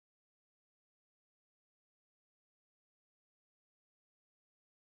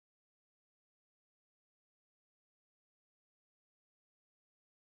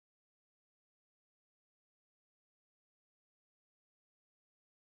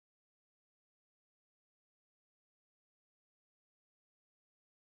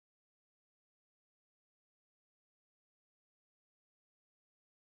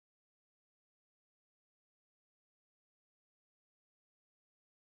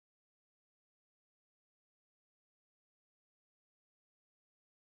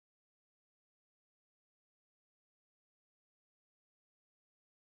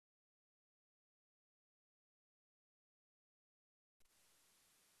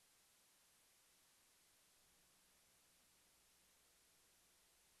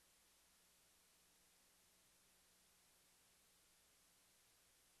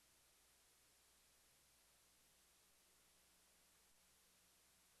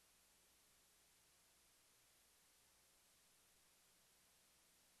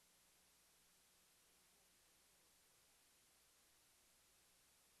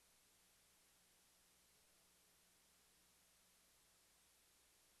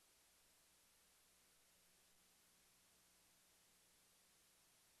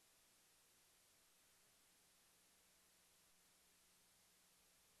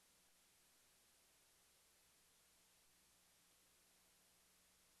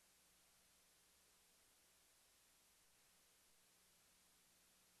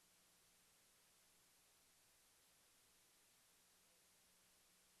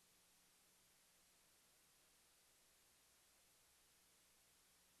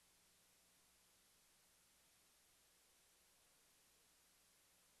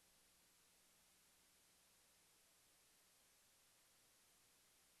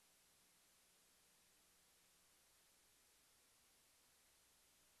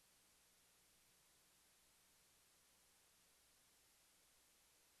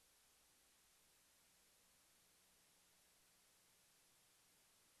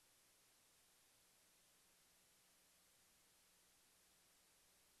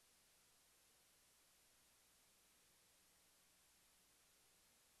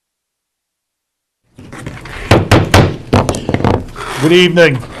Good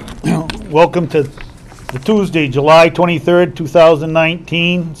evening. Welcome to the Tuesday, July 23rd,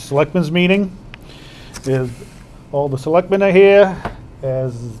 2019 Selectmen's Meeting. All the selectmen are here,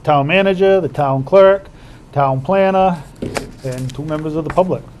 as the town manager, the town clerk, town planner, and 2 members of the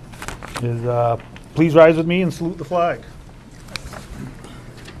public. Please rise with me and salute the flag.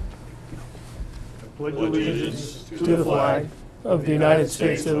 Pledge allegiance to the flag of the United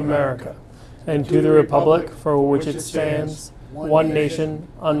States of America and to the republic for which it stands, one nation,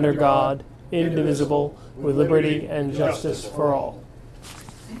 under God, indivisible, with liberty and justice for all.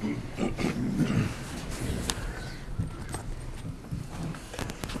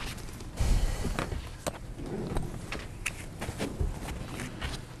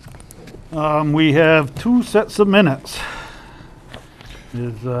 We have 2 sets of minutes.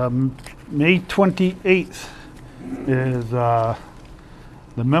 May 28th is the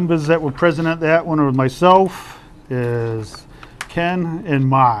members that were present at that one are myself, is Ken and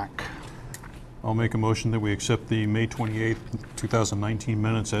Mark. I'll make a motion that we accept the May 28th, 2019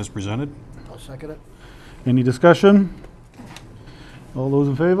 minutes as presented. I'll second it. Any discussion? All those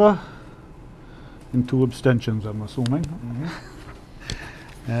in favor? And 2 abstentions, I'm assuming.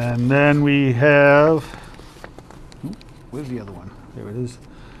 And then we have, where's the other one? There it is.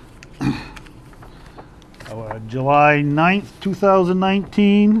 July 9th,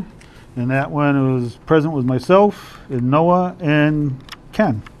 2019, and that one was present with myself, and Noah, and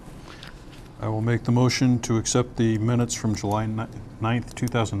Ken. I will make the motion to accept the minutes from July 9th,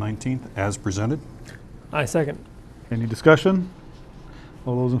 2019 as presented. I second. Any discussion?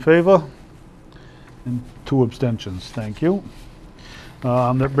 All those in favor? And 2 abstentions, thank you.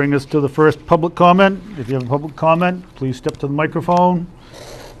 That brings us to the first public comment. If you have a public comment, please step to the microphone,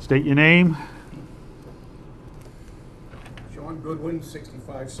 state your name. John Goodwin,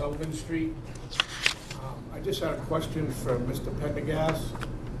 65 Sullivan Street. I just had a question for Mr. Pendergast.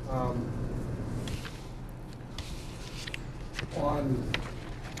 On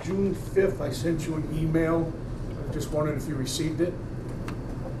June 5th, I sent you an email. I just wondered if you received it.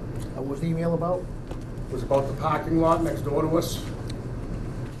 What's the email about? It was about the parking lot next door to us.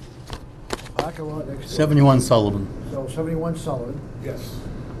 Parking lot next door. 71 Sullivan. So 71 Sullivan. Yes.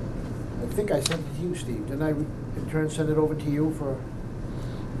 I think I sent it to you, Steve. Didn't I in turn send it over to you for a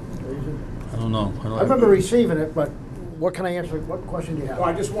reason? I don't know. I remember receiving it, but what can I answer? What question do you have? Well,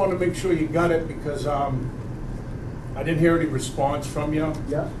 I just wanted to make sure you got it because I didn't hear any response from you.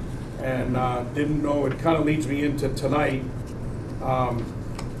 Yeah. And didn't know, it kind of leads me into tonight.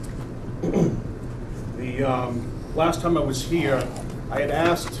 The last time I was here, I had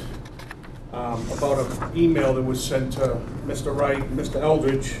asked about an email that was sent to Mr. Wright and Mr.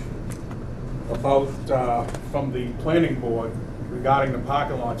 Eldridge about, from the planning board regarding the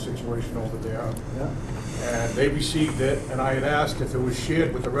parking lot situation over there. Yeah. And they received it, and I had asked if it was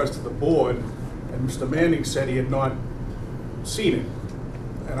shared with the rest of the board, and Mr. Manning said he had not seen it.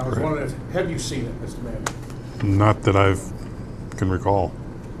 And I was wondering, have you seen it, Mr. Manning? Not that I can recall.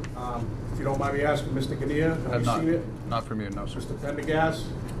 If you don't mind me asking, Mr. Kinnear, have you seen it? Not from you, no, sir. Mr. Pendergast?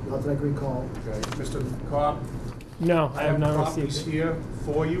 Not that I can recall. Okay. Mr. Cobb? No, I have not copies received it. here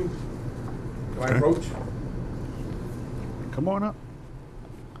for you. Do I Okay. approach? Come on up.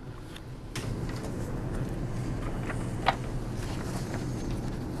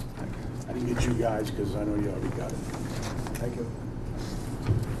 I didn't get you guys because I know you already got it. Thank you.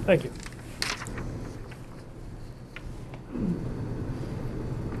 Thank you.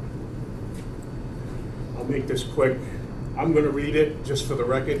 I'll make this quick. I'm going to read it just for the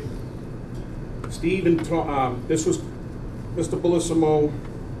record. Steve and Tom, this was Mr. Bellissimo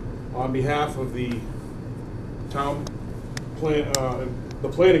on behalf of the town the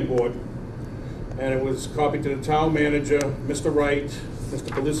planning board, and it was copied to the town manager, Mr. Wright, Mr.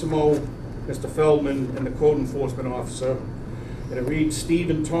 Bellissimo, Mr. Feldman, and the code enforcement officer. And it reads,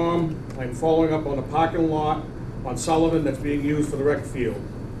 Steve and Tom, I'm following up on a parking lot on Sullivan that's being used for the rec field.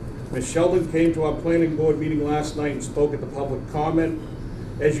 Ms. Sheldon came to our planning board meeting last night and spoke at the public comment.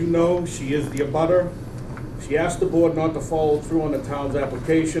 As you know, she is the abutter. She asked the board not to follow through on the town's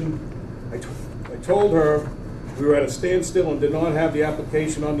application. I told her we were at a standstill and did not have the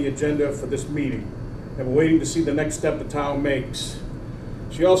application on the agenda for this meeting, and we're waiting to see the next step the town makes.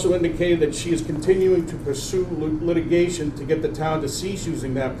 She also indicated that she is continuing to pursue litigation to get the town to cease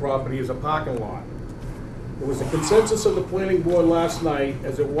using that property as a parking lot. It was the consensus of the planning board last night,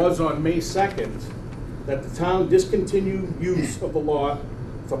 as it was on May 2nd, that the town discontinue use of the lot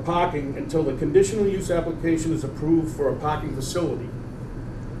for parking until the conditional use application is approved for a parking facility.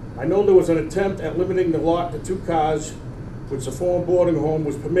 I know there was an attempt at limiting the lot to 2 cars, which the former boarding home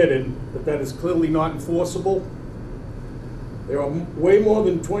was permitted, but that is clearly not enforceable. There are way more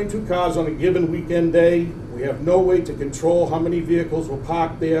than 22 cars on a given weekend day. We have no way to control how many vehicles will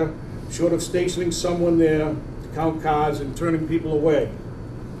park there, short of stationing someone there to count cars and turning people away.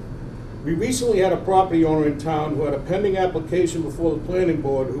 We recently had a property owner in town who had a pending application before the planning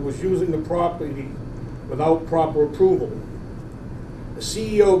board who was using the property without proper approval. The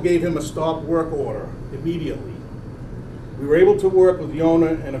CEO gave him a stop work order immediately. We were able to work with the owner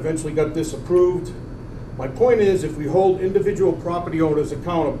and eventually got this approved. My point is, if we hold individual property owners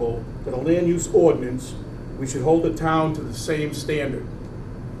accountable to the land use ordinance, we should hold the town to the same standard.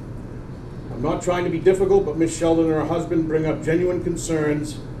 I'm not trying to be difficult, but Ms. Sheldon and her husband bring up genuine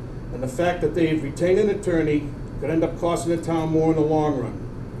concerns, and the fact that they've retained an attorney could end up costing the town more in the long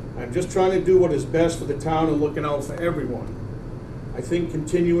run. I'm just trying to do what is best for the town and looking out for everyone. I think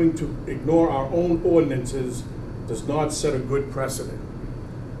continuing to ignore our own ordinances does not set a good precedent.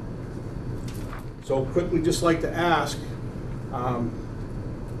 So quickly, just like to ask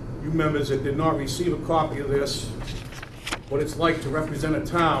you members that did not receive a copy of this, what it's like to represent a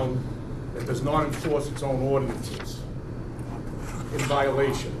town that does not enforce its own ordinances in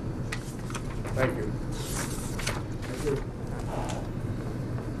violation. Thank you.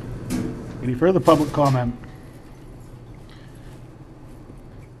 Any further public comment?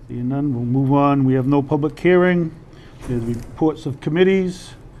 Seeing none, we'll move on. We have no public hearing. There's reports of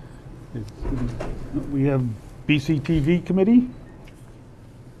committees. We have BCTV committee.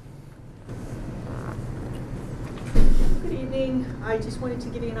 Good evening. I just wanted to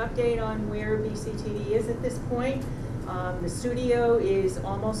give you an update on where BCTV is at this point. The studio is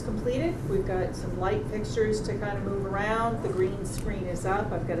almost completed. We've got some light fixtures to kind of move around. The green screen is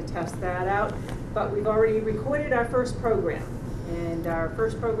up. I've got to test that out. But we've already recorded our first program. And our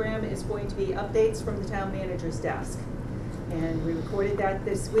first program is going to be updates from the town manager's desk. And we recorded that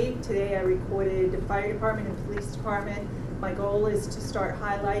this week. Today I recorded the fire department and police department. My goal is to start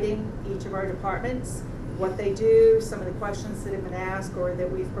highlighting each of our departments, what they do, some of the questions that have been asked or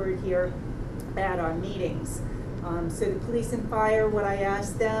that we've heard here at our meetings. So the police and fire, what I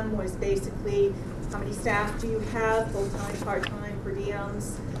asked them was basically, how many staff do you have, full-time, part-time, per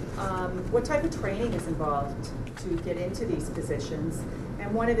diems? What type of training is involved to get into these positions?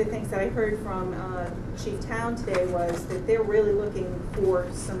 And one of the things that I heard from Chief Town today was that they're really looking for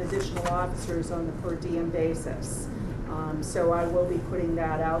some additional officers on the per diem basis. So I will be putting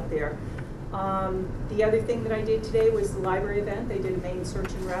that out there. The other thing that I did today was the library event. They did a main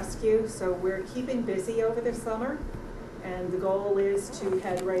search and rescue. So we're keeping busy over the summer. And the goal is to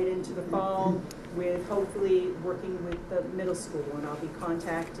head right into the fall with hopefully working with the middle school. And I'll be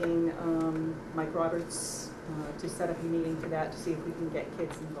contacting Mike Roberts to set up a meeting for that to see if we can get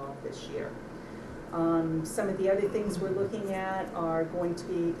kids involved this year. Some of the other things we're looking at are going to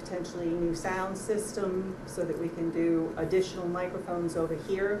be potentially new sound system so that we can do additional microphones over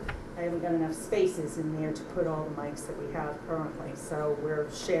here. I haven't got enough spaces in there to put all the mics that we have currently, so we're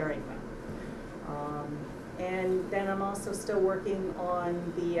sharing them. And then I'm also still working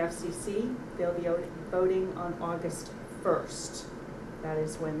on the FCC. They'll be voting on August 1st. That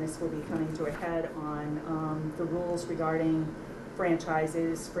is when this will be coming to a head on the rules regarding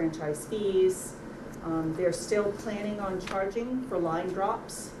franchises, franchise fees. They're still planning on charging for line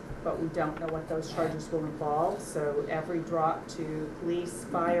drops, but we don't know what those charges will involve. So every drop to police,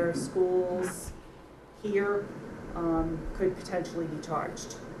 fire, schools here could potentially be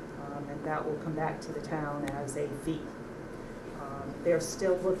charged. And that will come back to the town as a fee. They're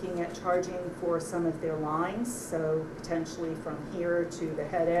still looking at charging for some of their lines, so potentially from here to the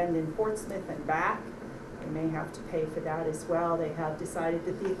head end in Portsmouth and back. They may have to pay for that as well. They have decided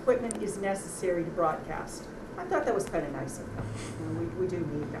that the equipment is necessary to broadcast. I thought that was kind of nice of them. You know, we do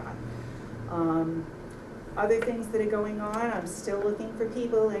need that. Other things that are going on, I'm still looking for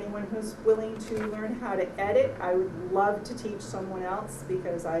people, anyone who's willing to learn how to edit. I would love to teach someone else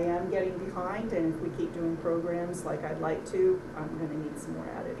because I am getting behind, and if we keep doing programs like I'd like to, I'm going to need some more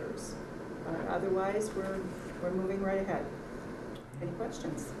editors. Otherwise, we're moving right ahead. Any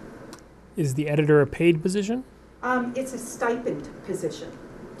questions? Is the editor a paid position? It's a stipend position.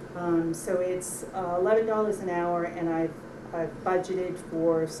 So it's $11 an hour, and I've budgeted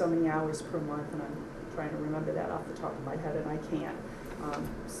for so many hours per month, and I'm trying to remember that off the top of my head, and I can't.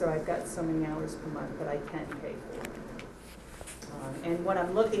 So I've got so many hours per month that I can pay for. And what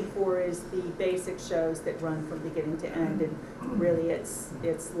I'm looking for is the basic shows that run from beginning to end, and really it's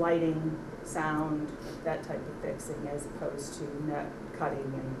lighting, sound, that type of fixing, as opposed to net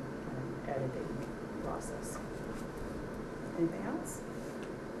cutting and editing process. Anything else?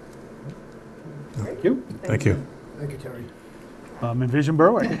 Thank you. Thank you. Thank you, Terry. Envision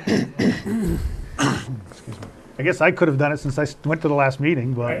Berwick. Excuse me. I guess I could have done it since I went to the last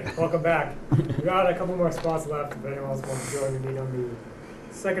meeting, but Right, welcome back. We got a couple more spots left if anyone else wants to join. We meet on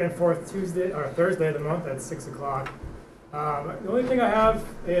the second and fourth Tuesday or Thursday of the month at 6 o'clock. The only thing I have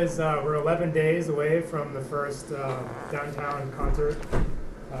is we're 11 days away from the first downtown concert,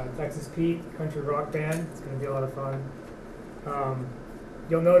 Texas Pete Country Rock Band. It's going to be a lot of fun.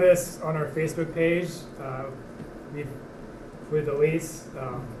 You'll notice on our Facebook page, with Elise,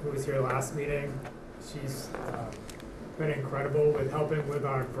 who was here last meeting, she's been incredible with helping with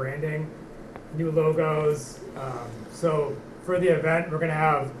our branding, new logos. So for the event, we're going to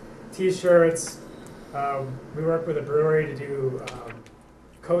have T-shirts. We work with a brewery to do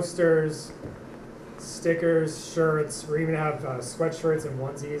coasters, stickers, shirts. We're even have sweatshirts and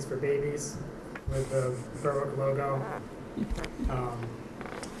onesies for babies with the Berwick logo. And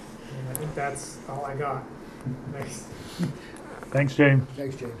I think that's all I got. Thanks. thanks, James.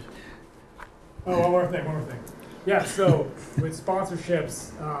 Thanks, James. Oh, one more thing. Yeah, so with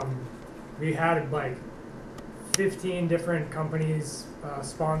sponsorships, we had like 15 different companies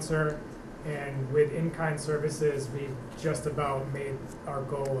sponsor, and with in-kind services, we just about made our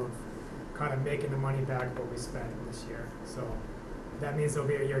goal of kind of making the money back what we spent this year. So that means there'll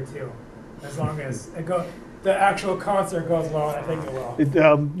be a year too, as long as the actual concert goes well, and I think it will.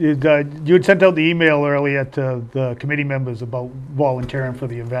 You had sent out the email earlier to the committee members about volunteering for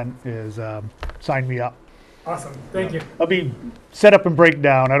the event. Sign me up. Awesome, thank you. I'll be set up and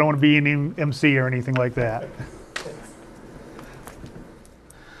breakdown. I don't want to be an MC or anything like that.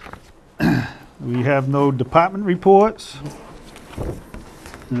 We have no department reports.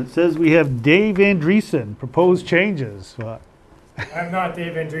 And it says we have Dave Andreessen, proposed changes. I'm not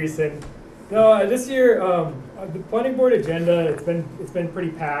Dave Andreessen. No, this year the planning board agenda it's been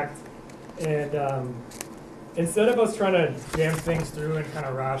pretty packed, and instead of us trying to jam things through and kind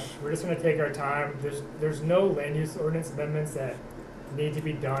of rush, we're just going to take our time. There's no land use ordinance amendments that need to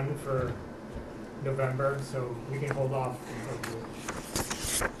be done for November, so we can hold off until June.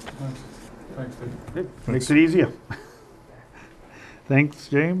 Thanks, Dave. Makes it easier. Thanks,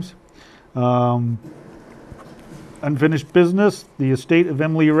 James. Unfinished business, the estate of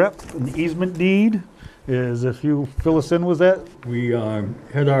Emily Rep, an easement deed is, if you fill us in with that. We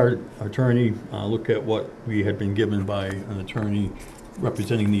had our attorney look at what we had been given by an attorney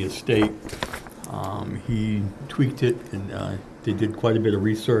representing the estate. He tweaked it, and they did quite a bit of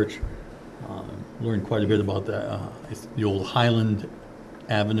research, learned quite a bit about that. It's the old Highland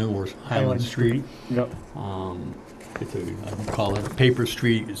Avenue or Highland Street. Yep. It's I call it a paper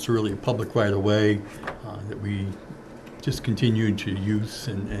street. It's really a public right-of-way that we just continued to use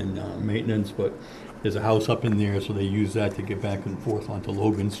and maintenance, but there's a house up in there, so they use that to get back and forth onto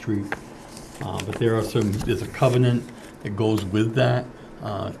Logan Street. But there's a covenant that goes with that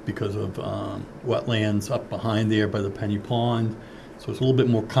because of wetlands up behind there by the Penny Pond. So it's a little bit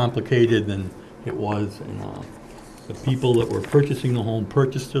more complicated than it was. And the people that were purchasing the home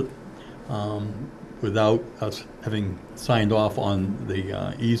purchased it without us having signed off on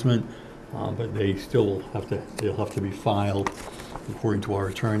the easement, but they still they'll have to be filed according to our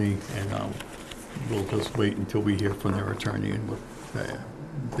attorney, and we'll just wait until we hear from their attorney and what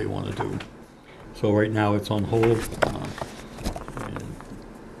they want to do. So right now it's on hold, and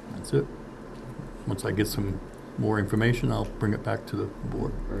that's it. Once I get some more information, I'll bring it back to the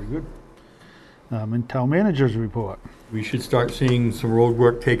board. Very good. And town manager's report. We should start seeing some road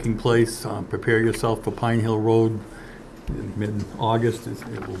work taking place. Prepare yourself for Pine Hill Road in mid-August.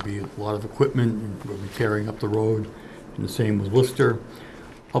 It will be a lot of equipment. We'll be tearing up the road. And the same with Worcester.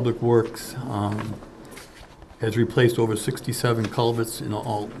 Public Works has replaced over 67 culverts in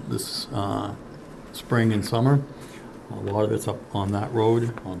all this spring and summer. A lot of it's up on that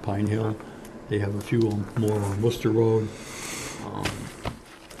road, on Pine Hill. They have a few more on Worcester Road.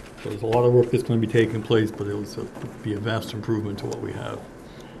 So there's a lot of work that's going to be taking place, but it'll be a vast improvement to what we have.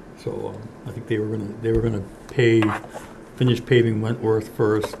 So I think they were going to finish paving Wentworth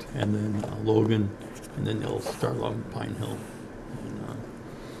first, and then Logan, and then they'll start on Pine Hill. And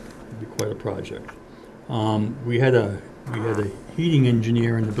it'll be quite a project. We had a heating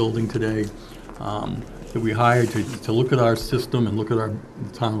engineer in the building today that we hired to look at our system and look at our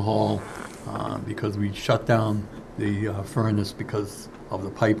town hall because we shut down the furnace because of the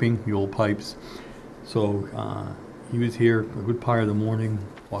piping, the old pipes. So he was here a good part of the morning,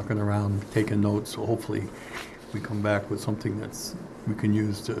 walking around, taking notes. So hopefully we come back with something that's we can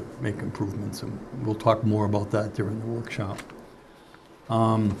use to make improvements, and we'll talk more about that during the workshop.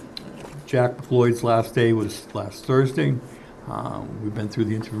 Jack Floyd's last day was last Thursday. We've been through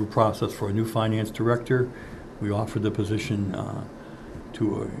the interview process for a new finance director. We offered the position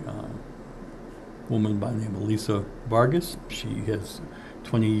to woman by the name of Lisa Vargas. She has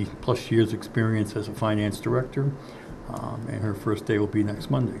 20-plus years' experience as a finance director, and her first day will be next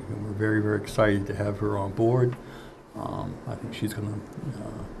Monday. And we're very, very excited to have her on board. I think she's going to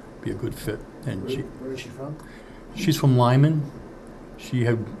be a good fit. And Where is she from? she's from Lyman. She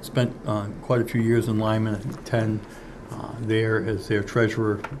had spent quite a few years in Lyman, I think 10 there as their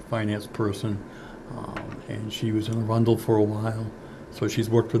treasurer, finance person, and she was in Arundel for a while. So she's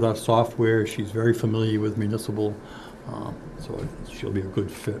worked with our software. She's very familiar with municipal, so she'll be a good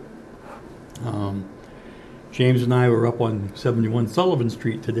fit. James and I were up on 71 Sullivan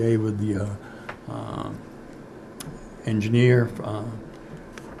Street today with the engineer,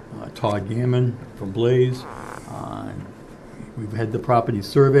 Todd Gammon from Blaze. We've had the property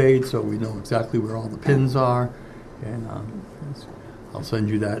surveyed, so we know exactly where all the pins are, and I'll send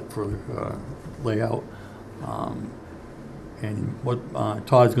you that for layout. And what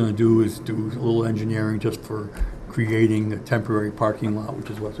Todd's going to do is do a little engineering just for creating a temporary parking lot, which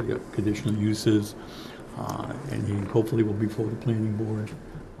is what the conditional use is, and he hopefully will be before the planning board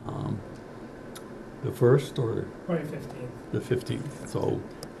the 1st or 2015. the 15th. So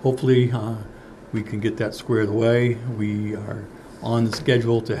hopefully we can get that squared away. We are on the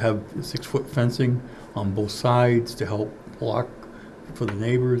schedule to have 6-foot fencing on both sides to help block for the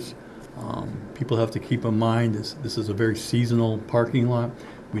neighbors. People have to keep in mind this is a very seasonal parking lot.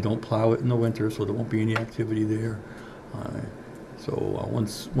 We don't plow it in the winter, so there won't be any activity there.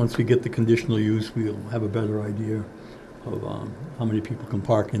 Once we get the conditional use, we'll have a better idea of how many people can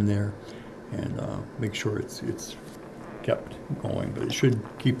park in there, and make sure it's kept going. But it should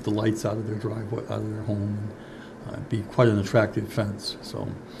keep the lights out of their driveway, out of their home, and be quite an attractive fence. So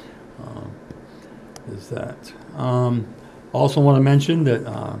there's that. Also want to mention that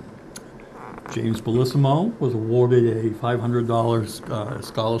James Bellissimo was awarded a $500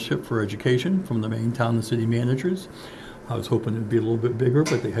 scholarship for education from the Maine Town and City Managers. I was hoping it'd be a little bit bigger,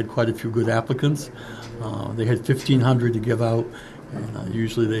 but they had quite a few good applicants. They had 1,500 to give out, and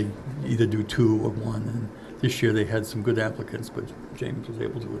usually they either do 2 or 1. And this year they had some good applicants, but James was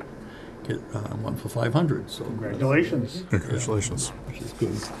able to get one for 500. So Congratulations. Congratulations. which is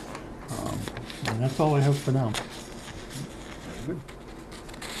good. And that's all I have for now.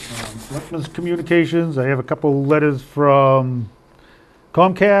 Selectmen's communications, I have a couple letters from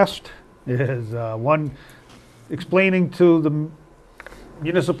Comcast. There's one explaining to the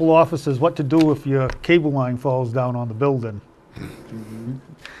municipal officers what to do if your cable line falls down on the building.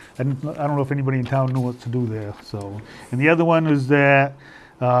 And I don't know if anybody in town knew what to do there, so. And the other one is that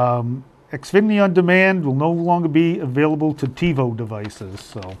Xfinity On Demand will no longer be available to TiVo devices,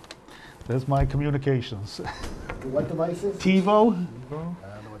 so there's my communications. What devices? TiVo? I don't know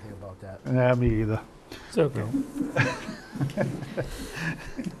anything about that. Nah, me either. It's okay.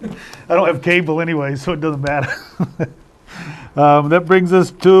 I don't have cable anyway, so it doesn't matter. That brings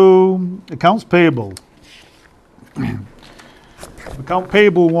us to accounts payable. Account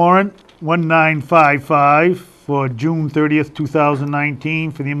payable warrant 1955 for June 30th,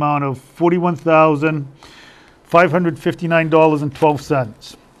 2019 for the amount of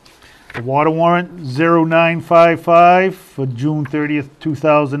 $41,559.12. The water warrant 0955 for June 30th,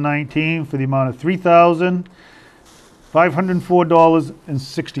 2019 for the amount of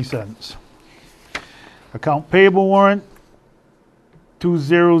 $3,504.60. Account payable warrant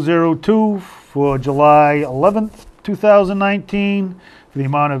 2002 for July 11th, 2019 for the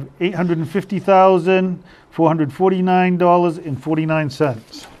amount of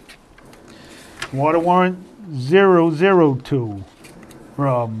 $850,449.49. Water warrant 002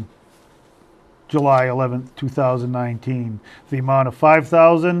 from July 11th, 2019 for the amount of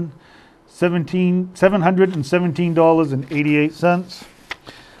 $717.88.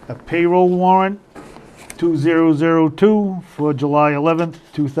 A payroll warrant 2002 for July 11th,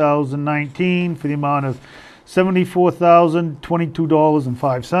 2019 for the amount of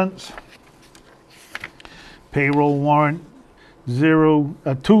 $74,022.05. Payroll warrant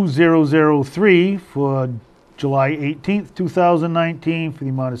 2003 for July 18th, 2019 for the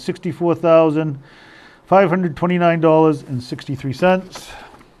amount of $64,529.63.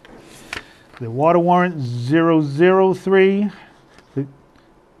 The water warrant 003 for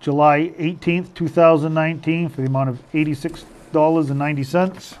July 18th, 2019 for the amount of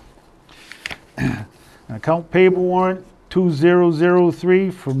 $86.90. An account payable warrant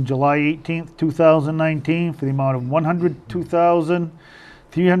 2003 from July 18th, 2019 for the amount of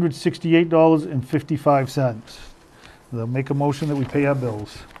 $102,368.55. They'll make a motion that we pay our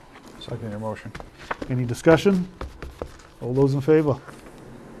bills. Second your motion. Any discussion? All those in favor?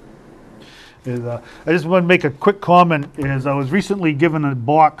 I just want to make a quick comment, is I was recently given a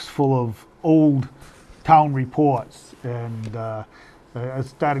box full of old town reports, and I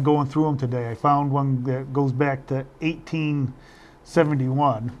started going through them today. I found one that goes back to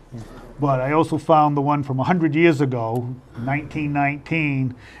 1871, but I also found the one from 100 years ago,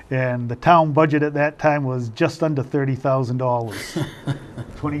 1919, and the town budget at that time was just under $30,000,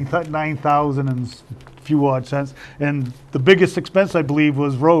 29,000 and a few odd cents, and the biggest expense, I believe,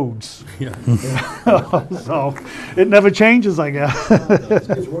 was roads. Yeah. So it never changes, I guess.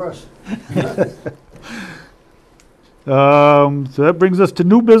 It's worse. So that brings us to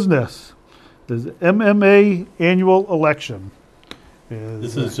new business. There's MMA annual election.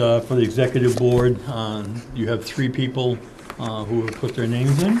 This is for the executive board. You have 3 people who have put their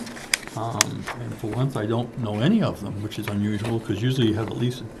names in. And for once, I don't know any of them, which is unusual, because usually you have at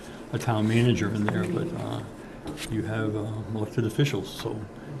least a town manager in there, but you have elected officials. So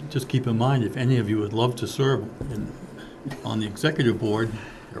just keep in mind, if any of you would love to serve on the executive board,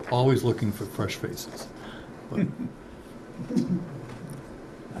 you're always looking for fresh faces. But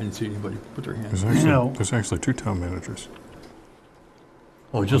I didn't see anybody put their hands up. No. There's actually 2 town managers.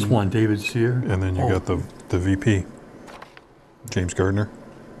 Oh, just one, David Sear? And then you Oh. got the VP, James Gardner,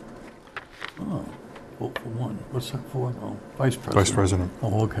 Oh, vote for one. What's that for? Oh, vice president. Vice President.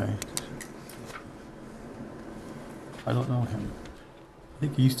 Oh, okay. I don't know him. I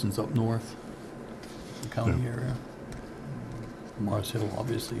think Easton's up north, the county area. Mars Hill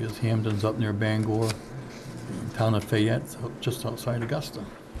obviously is. Hamden's up near Bangor. And Town of Fayette's just outside Augusta.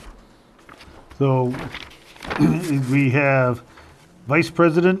 So we have vice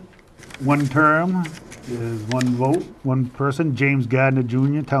president, 1 term, is 1 vote, 1 person, James Gardner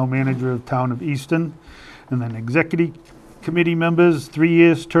Jr., town manager of town of Easton. And then executive committee members, 3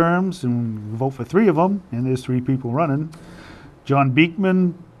 years terms, and we vote for 3 of them, and there's 3 people running. John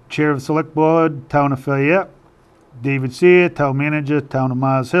Beekman, chair of select board, town of Fayette. David Sear, town manager, town of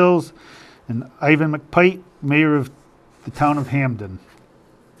Mars Hills. And Ivan McPike, mayor of the town of Hamden.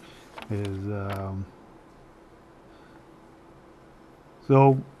 Is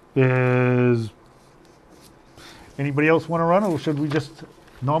anybody else want to run, or should we just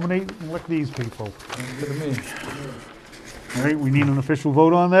nominate and elect these people? Good to me. All right, we need an official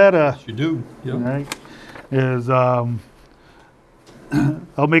vote on that. You do, All yeah. right,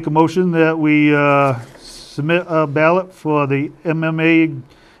 I'll make a motion that we submit a ballot for the MMA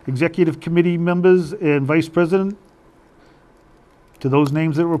Executive Committee members and Vice President to those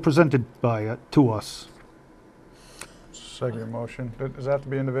names that were presented to us. Second motion. Does that have to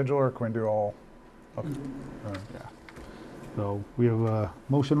be individual, or can we do all? Okay. Yeah. So we have a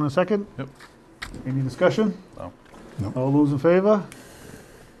motion and a second? Yep. Any discussion? No. No. All those in favor?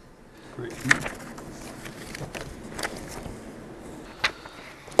 Great.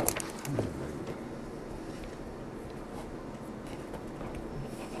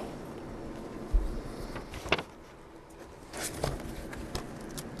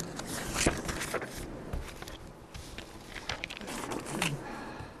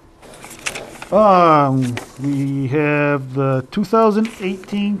 We have the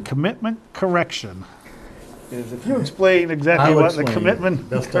 2018 commitment correction. If you explain exactly I'll what the explain commitment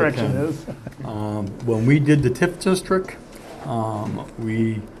best I correction can. is. When we did the TIF district,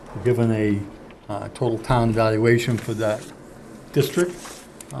 we were given a total town valuation for that district.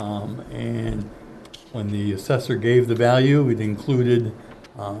 And when the assessor gave the value, it included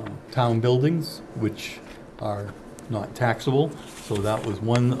town buildings, which are not taxable. So that was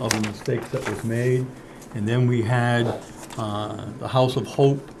one of the mistakes that was made. And then we had the House of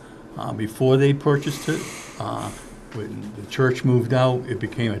Hope, before they purchased it. When the church moved out, it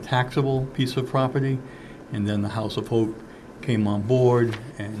became a taxable piece of property. And then the House of Hope came on board,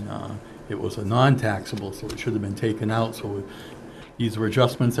 and it was a non-taxable, so it should have been taken out. So these were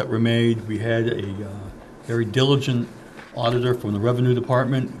adjustments that were made. We had a very diligent auditor from the Revenue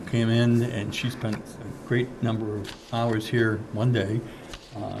Department came in, and she spent a great number of hours here one day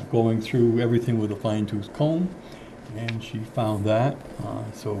going through everything with a fine-tooth comb, and she found that.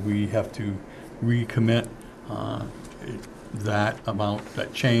 So we have to recommit that amount,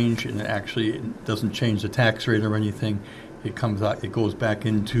 that change, and it doesn't change the tax rate or anything. It comes out, it goes back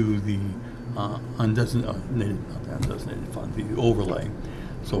into the undesignated, not the undesignated fund, the overlay.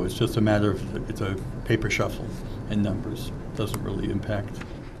 So it's just a matter of, it's a paper shuffle in numbers. Doesn't really impact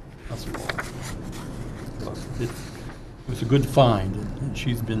us at all. It was a good find, and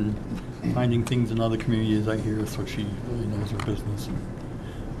she's been finding things in other communities, I hear, so she really knows her business. And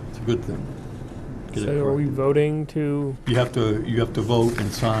it's a good thing. Get it So are we corrected. voting to, You have to vote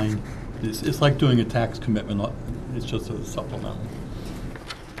and sign. It's like doing a tax commitment. It's just a supplemental.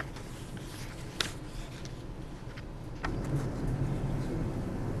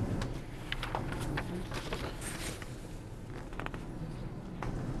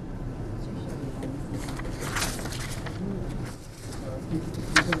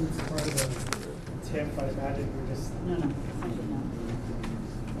 Tim, I imagine we're just. No, something else.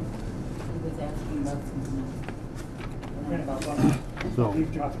 He was asking about something else. So,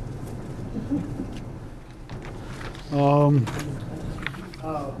 Leave drop.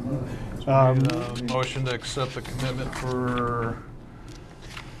 Motion to accept the commitment for,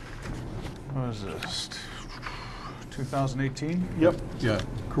 what is this, 2018? yep, Yeah,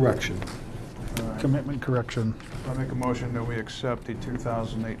 correction. commitment correction. I make a motion that we accept the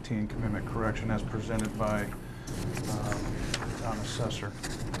 2018 commitment correction as presented by town assessor.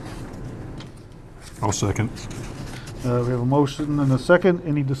 I'll second. We have a motion and a second.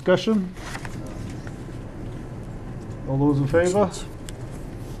 Any discussion? All those in favor?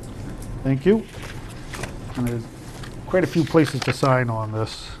 Thank you. And there's quite a few places to sign on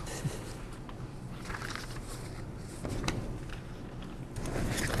this.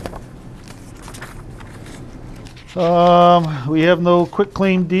 We have no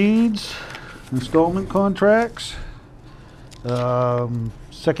quitclaim deeds, installment contracts.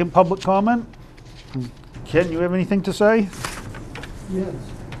 Second public comment. Ken, you have anything to say? Yes.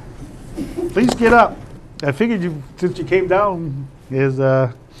 Please get up. I figured you, since you came down, is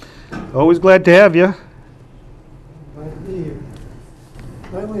always glad to have you. Glad to be here.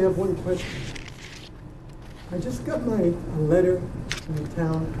 I only have one question. I just got a letter from the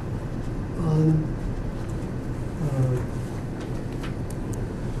town on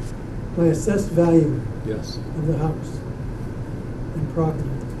my assessed value Yes. of the house and property.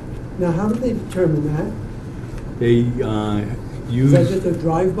 Now, how do they determine that? They Is that use, just a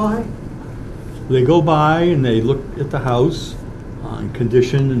drive-by? they go by and they look at the house, and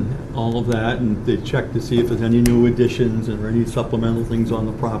condition and all of that, and they check to see if there's any new additions or any supplemental things on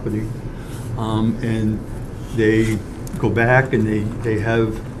the property. And they go back and they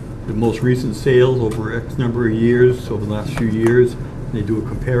have the most recent sales over X number of years, over the last few years. They do a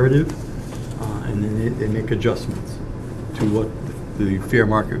comparative, and then they make adjustments to what the fair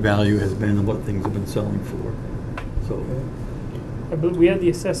market value has been and what things have been selling for. So, I believe we had the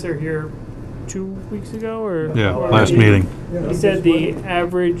assessor here 2 weeks ago, or? Yeah, or last he- meeting. Yeah, He I'm said just the wondering.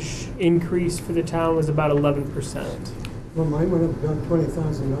 average increase for the town was about 11%. Well, mine went up about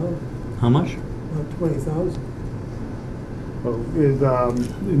 $20,000, how much? about 20,000. Well,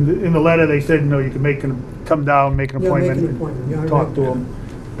 in the letter, they said, no, you can come down, make an Yeah, make an appointment. appointment. Yeah, I Talk read to that. them.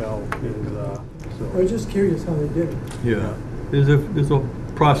 Well, I was just curious how they did it. Yeah, there's a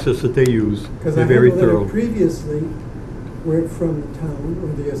process that they use. Because I They're had a very letter thorough. previously where from the town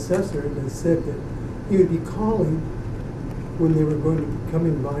or the assessor that said that he would be calling when they were going to be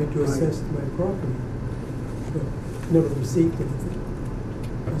coming by to assess my property. But never received anything.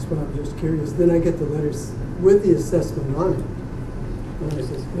 That's why I was just curious. Then I get the letters with the assessment on it. And I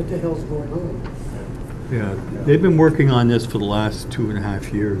says, what the hell's going on? Yeah, they've been working on this for the last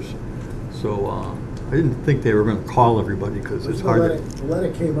 2.5 years. So I didn't think they were going to call everybody because it's hard to. The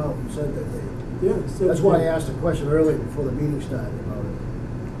letter came out and said that they, Yeah. So that's why I asked the question earlier before the meeting started about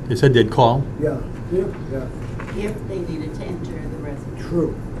it. They said they'd call? Yeah, Yeah. yeah, If they needed to enter the residence.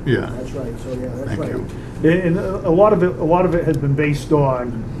 true. Yeah. That's right, so yeah, that's Thank right. you. And a lot of it has been based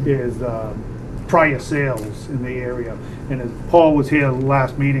on is prior sales in the area. And as Paul was here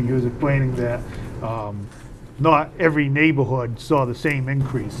last meeting, he was explaining that not every neighborhood saw the same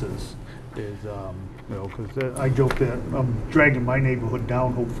increases. Because I joke that I'm dragging my neighborhood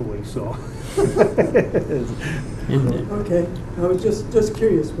down, hopefully. So. Okay. I was just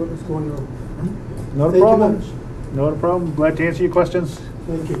curious what was going on. Not a Thank you problem. much. Not a problem. Glad to answer your questions.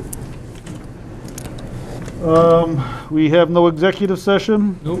 Thank you. We have no executive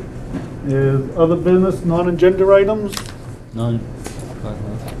session. Nope. Is other business, non-agenda items? None.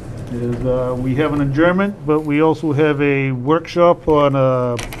 Is, we have an adjournment, but we also have a workshop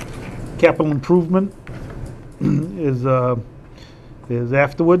on capital improvement is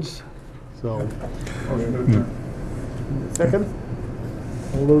afterwards, so. Second?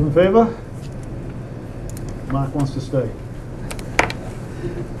 All those in favor? Mark wants to stay.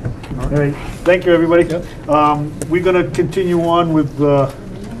 All right, thank you, everybody. We're gonna continue on with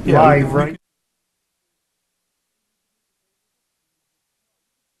live, right?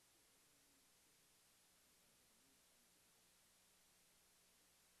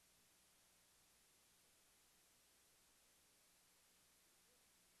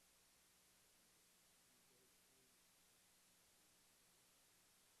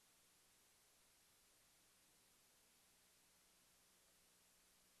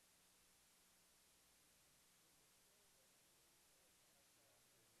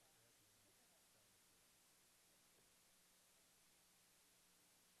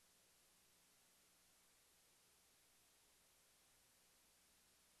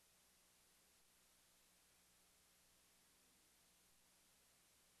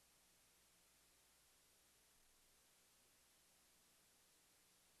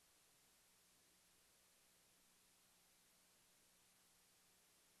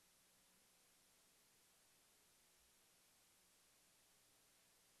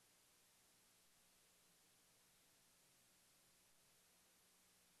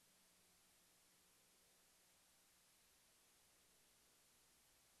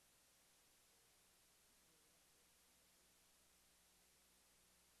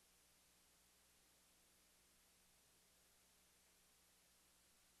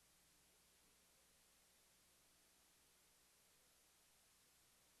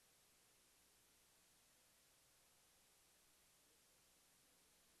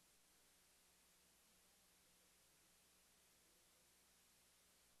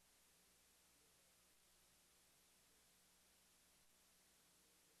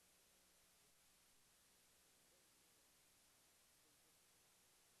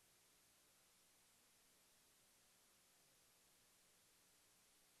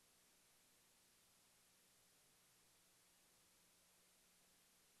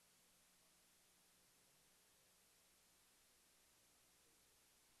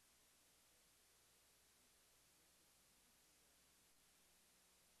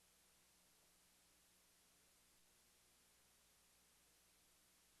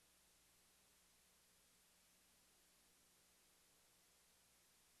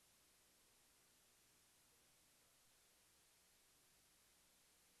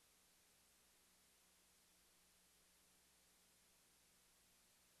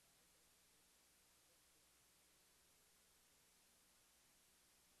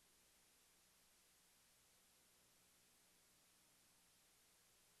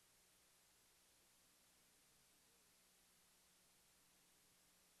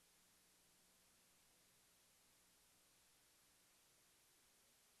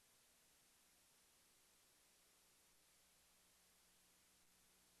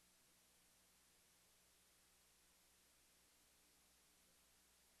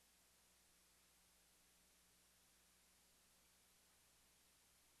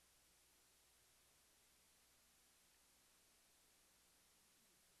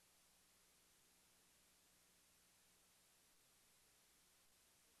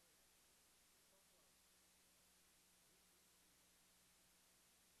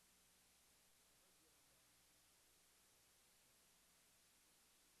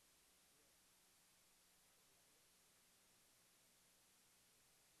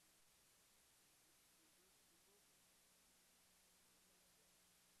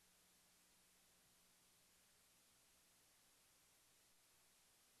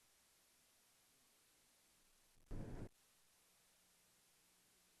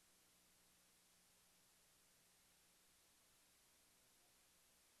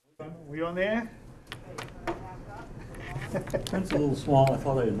 We on there? It's a little small. I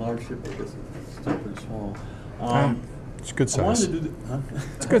thought I enlarged it, but it's still pretty small. It's a good I wanted size. to do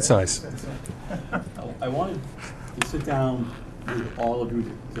It's a good size. I wanted to sit down with all of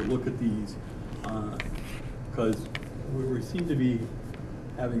you to look at these, because we seem to be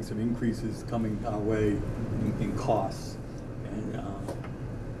having some increases coming our way in costs. And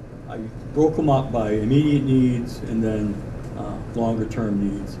I broke them up by immediate needs and then longer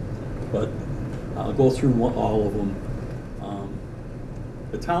term needs. But I'll go through all of them.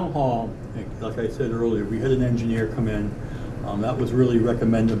 The town hall, like I said earlier, we had an engineer come in. That was really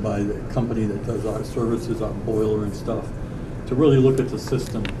recommended by the company that does our services, our boiler and stuff, to really look at the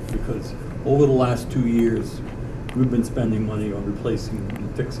system, because over the last 2 years, we've been spending money on replacing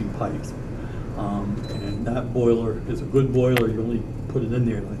and fixing pipes. And that boiler is a good boiler. You only put it in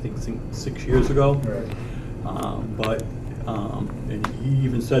there, I think, 6 years ago. And he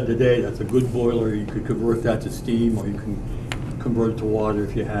even said today, that's a good boiler. You could convert that to steam, or you can convert it to water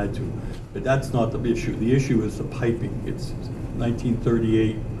if you had to. But that's not the issue. The issue is the piping. It's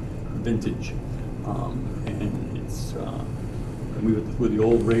 1938 vintage. And it's with the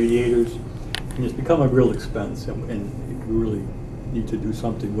old radiators. And it's become a real expense, and we really need to do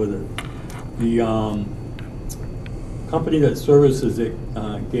something with it. The company that services it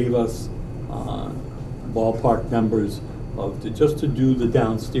gave us ballpark numbers of just to do the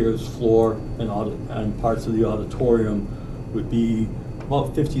downstairs floor and parts of the auditorium would be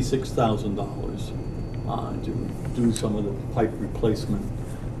about $56,000 to do some of the pipe replacement.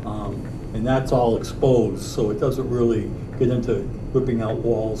 And that's all exposed, so it doesn't really get into ripping out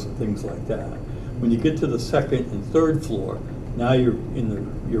walls and things like that. When you get to the second and third floor, now you're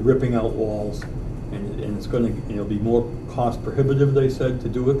ripping out walls, and it'll be more cost prohibitive, they said, to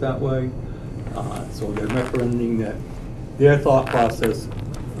do it that way. So they're recommending that their thought process,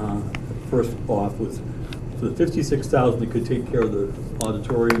 first off, was for the $56,000, it could take care of the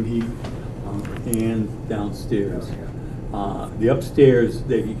auditorium heat and downstairs. The upstairs,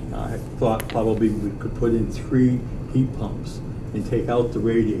 they thought probably we could put in 3 heat pumps and take out the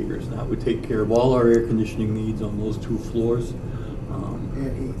radiators. That would take care of all our air conditioning needs on those 2 floors.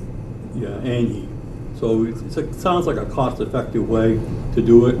 And heat. Yeah, and heat. So it sounds like a cost-effective way to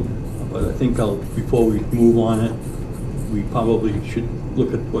do it, but I think before we move on it, we probably should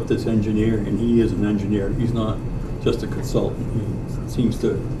look at what this engineer, and he is an engineer, he's not just a consultant, he seems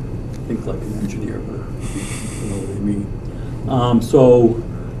to think like an engineer, but you know what I mean. So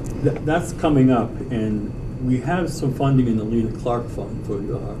that's coming up, and we have some funding in the Lena Clark Fund for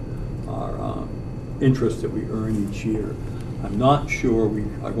our interest that we earn each year. I'm not sure we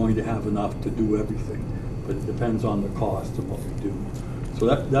are going to have enough to do everything, but it depends on the cost of what we do. So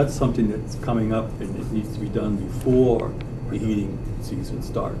that's something that's coming up, and it needs to be done before the heating season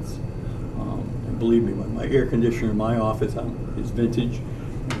starts. And believe me, my air conditioner in my office is vintage.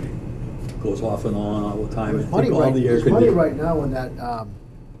 It goes off and on all the time. There's money right now in that,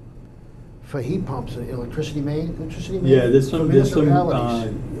 for heat pumps, electricity main. Yeah, there's some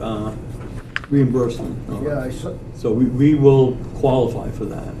municipalities. Reimbursement. Yeah, I saw. So we will qualify for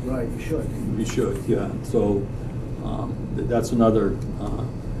that. Right, you should. We should, yeah. So that's another,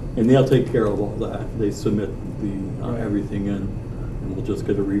 and they'll take care of all that. They submit everything in, and we'll just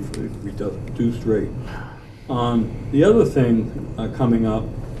get a reduced rate. The other thing coming up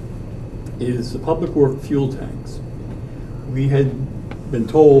is the public work fuel tanks. We had been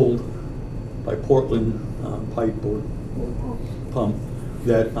told by Portland Pipe or Pump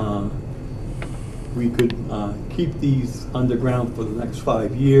that we could keep these underground for the next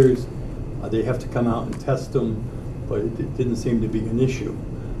 5 years. They have to come out and test them, but it didn't seem to be an issue.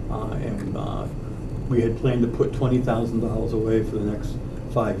 And we had planned to put $20,000 away for the next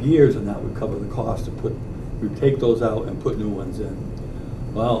 5 years, and that would cover the cost to we'd take those out and put new ones in.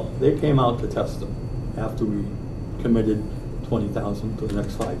 Well, they came out to test them after we committed $20,000 for the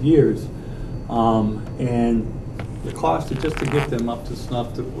next 5 years. And the cost just to get them up to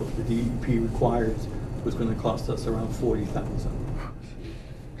snuff to what the DEP requires was going to cost us around $40,000.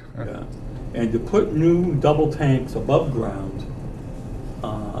 Yeah. And to put new double tanks above ground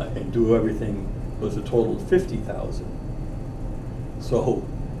and do everything was a total of $50,000. So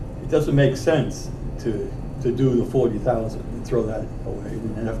it doesn't make sense to do the $40,000 and throw that away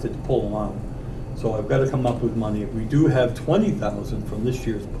and have to pull them out. So I've got to come up with money. If we do have $20,000 from this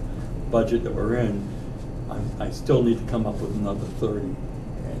year's budget that we're in, I still need to come up with another 30,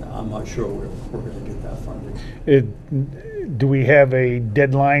 and I'm not sure we're going to get that funding. Do we have a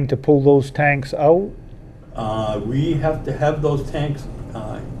deadline to pull those tanks out? We have to have those tanks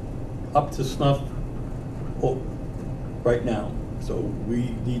up to snuff right now. So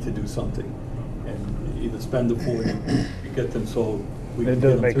we need to do something, and either spend the 40 and get them so we It can get doesn't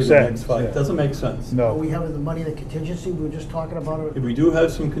them make through the next sense, fight. yeah. It doesn't make sense. Are No. we having the money in the contingency? We were just talking about it. We do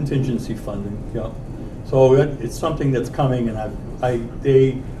have some contingency funding, yeah. So it's something that's coming, and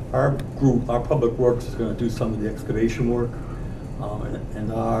our group, our Public Works is gonna do some of the excavation work,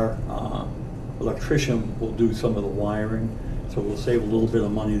 and our electrician will do some of the wiring, so we'll save a little bit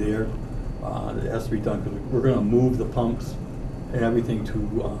of money there. That has to be done, because we're gonna move the pumps and everything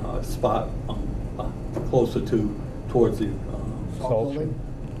to a spot closer towards the Salt building?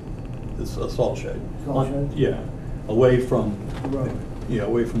 salt shed. Salt shed? Yeah, away from, Road. yeah,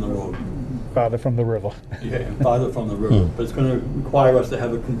 away from the road. Farther from the river. Yeah, and farther from the river, but it's gonna require us to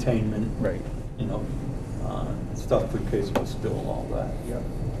have a containment, Right. you know, stuff in case of a spill and all that. Yeah.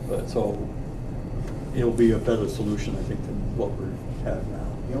 But so, it'll be a better solution, I think, than what we have Yeah,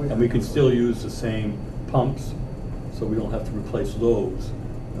 now. we And we have- can still use the same pumps, so we don't have to replace those,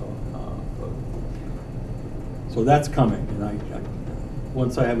 you know, so that's coming, and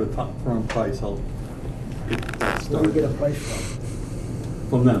once I have a firm price, I'll get that Where do we get a started. price from?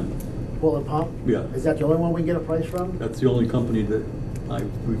 From them, Bullet pump? Yeah. Is that the only one we can get a price from? that's the only company that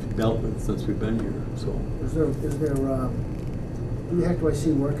we've dealt with since we've been here, so. Is there, who the heck do I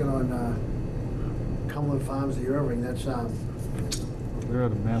see working on, Cumberland Farms, the Irving? That's, They're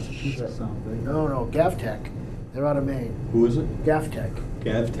out of Massachusetts, aren't they? no, Gaftech. They're out of Maine. Who is it? Gaftech.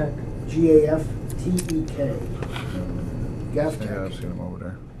 GavTech? Gafttek. Yeah, I've Gaftech. seen them over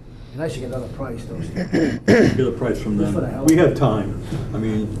there. Nice to get another price, though. Get a price from Just for the them. hell We of have it. time. I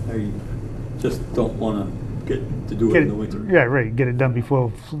mean, I just don't wanna get to do it Get in the winter. Yeah, right, get it done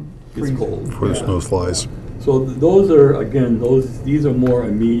before It's freezing. cold. Before the snow flies. So those are, again, these are more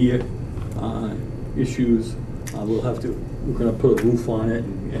immediate issues. We're gonna put a roof on it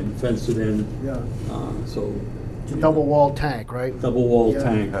and fence it in. Yeah. So. It's a double wall tank, right? Double wall Yeah.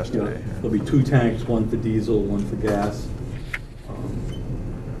 tank. Has to yeah. be. There'll be 2 tanks, one for diesel, one for gas.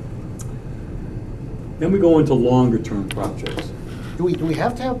 Then we go into longer term projects. Do we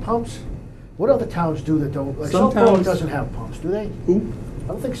have to have pumps? What other towns do that don't? Like Some South Berwick towns- doesn't have pumps, do they? Who? I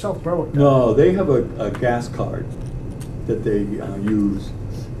don't think South Berwick does. No, they have a gas card that they use.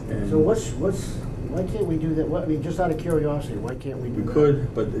 And So why can't we do that? What, I mean, just out of curiosity, why can't we do we that?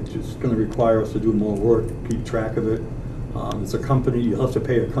 could, but it's just gonna require us to do more work, keep track of it. It's a company, you'll have to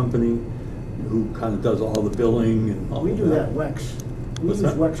pay a company who kind of does all the billing and all We of do that, Wex. We What's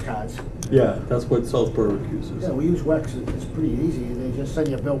use that? Wex cards. Yeah, that's what South Berwick uses. Yeah, we use Wex. It's pretty easy. They just send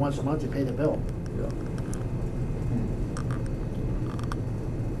you a bill once a month, you pay the bill. Yeah.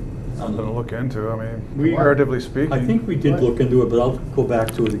 Something to look into, I mean, We- comparatively speaking. I think we did look into it, but I'll go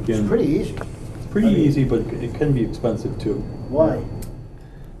back to it again. It's pretty easy. It's pretty I mean- easy, but it can be expensive too. Why?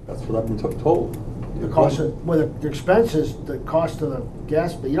 That's what I've been told. The cost of, well, the expense is the cost of the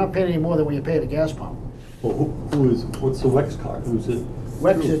gas, but you're not paying any more than when you pay the gas pump. Well, what's the Wex card? Who's it?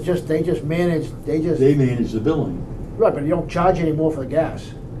 Wex is just, they just manage, They manage the billing. right, but you don't charge any more for the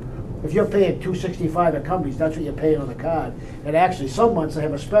gas. If you're paying $2.65 at companies, that's what you're paying on the card. And actually, some months they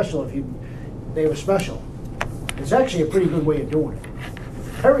have a special they have a special. It's actually a pretty good way of doing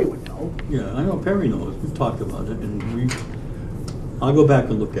it. Perry would know. Yeah, I know Perry knows. We've talked about it, and I'll go back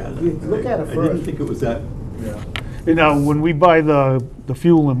and look at it. You look at it I didn't first. think it was that. Yeah. You know, when we buy the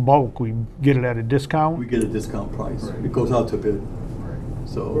fuel in bulk, we get it at a discount. We get a discount price. It goes out to bid.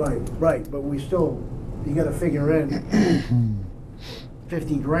 So. Right, but we still, you gotta figure in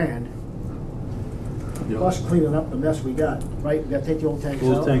 50 grand, you know, plus cleaning up the mess we got, right? We gotta take the old tanks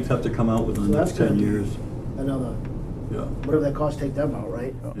out. Those tanks have to come out within So the that's next gonna 10 be years. Another, Yeah. whatever that costs, take them out,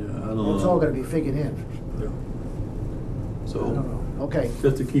 right? Yeah, I don't know. It's all gonna be figured in. Yeah. I don't So, know. Okay,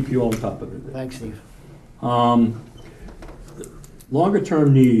 just to keep you on top of it. thanks, Steve. Longer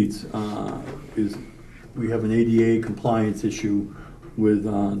term needs is, we have an ADA compliance issue with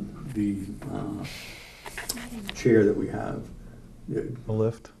the chair that we have. The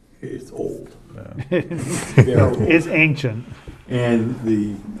lift. It's old. Yeah. Very old. It's ancient. And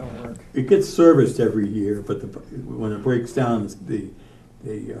it gets serviced every year, but when it breaks down,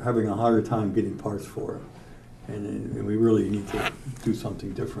 they are having a harder time getting parts for it. And we really need to do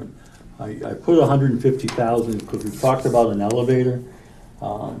something different. I put 150,000 because we talked about an elevator.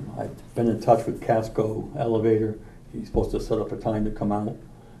 I've been in touch with Casco Elevator. He's supposed to set up a time to come out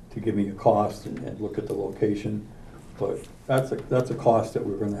to give me a cost and look at the location. But that's a cost that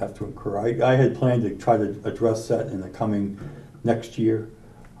we're going to have to incur. I had planned to try to address that in the coming next year,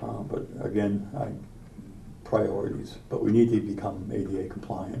 but again, priorities. But we need to become ADA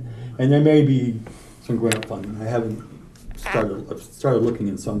compliant, and there may be some grant funding. I've started looking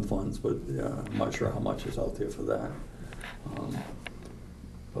in some funds, but I'm not sure how much is out there for that.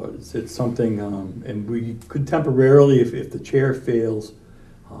 But it's something, and we could temporarily, if the chair fails,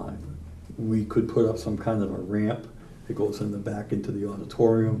 we could put up some kind of a ramp that goes in the back into the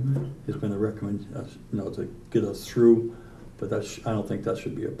auditorium. It's been a recommend, to get us through, but I don't think that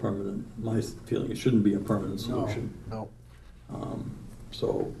should be a permanent, my feeling, it shouldn't be a permanent solution. No.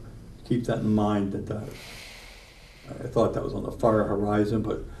 So keep that in mind, that I thought that was on the far horizon,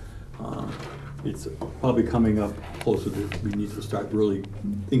 but it's probably coming up closer to, we need to start really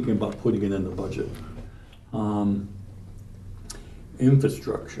thinking about putting it in the budget.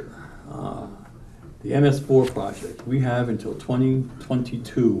 Infrastructure. The MS4 project, we have until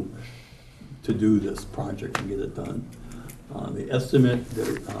 2022 to do this project and get it done. The estimate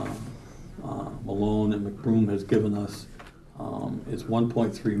that Malone and McBroom has given us is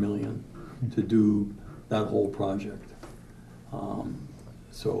 1.3 million to do that whole project.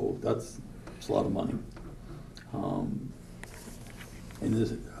 So it's a lot of money.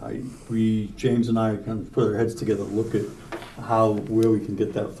 And James and I kind of put our heads together, look at where we can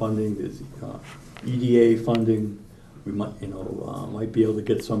get that funding. There's EDA funding. We might be able to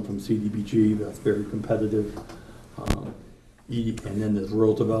get some from CDBG. That's very competitive. And then there's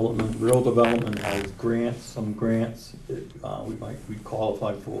rural development. Rural development has some grants that we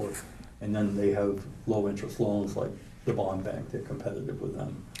qualify for, and then they have low interest loans like the bond bank. They're competitive with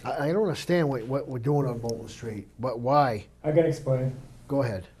them. I don't understand what we're doing on Bolton Street, but why? I can explain. Go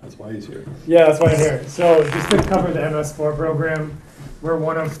ahead. That's why he's here. Yeah, that's why I'm here. So just to cover the MS4 program, we're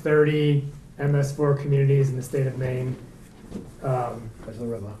one of 30 MS4 communities in the state of Maine. Because of the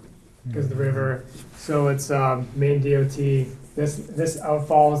river. Because of the river. So it's Maine DOT. This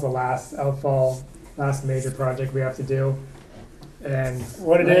outfall is the last major project we have to do. And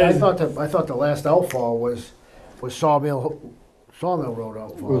what it is, I thought the last outfall was Sawmill Road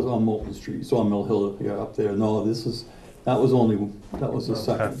outfall. It was on Moulton Street, Sawmill Hill, up there. No, that was the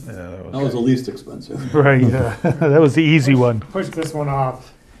second. That was the least expensive. Right, that was the easy one. push this one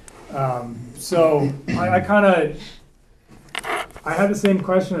off. So I had the same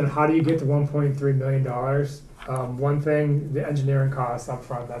question on how do you get to $1.3 million. One thing, the engineering costs up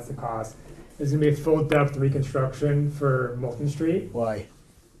front, that's the cost. There's gonna be a full depth reconstruction for Moulton Street. Why?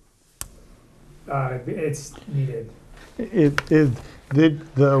 It's needed.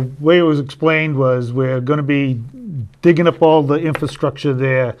 The way it was explained was we're gonna be digging up all the infrastructure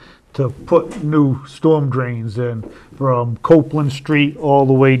there to put new storm drains in from Copeland Street all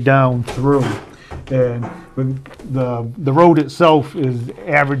the way down through. And the road itself is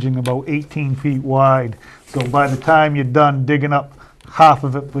averaging about 18 feet wide. So by the time you're done digging up half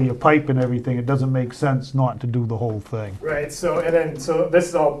of it for your pipe and everything, it doesn't make sense not to do the whole thing. Right, so this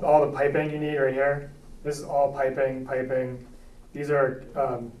is all the piping you need right here. This is all piping. These are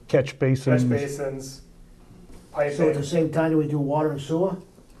Catch basins. Piping. So at the same time, do we do water and sewer?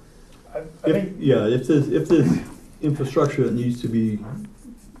 I think If there's infrastructure that needs to be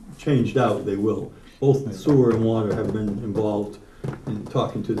changed out, they will. Both sewer and water have been involved in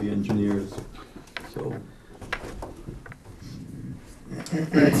talking to the engineers, so.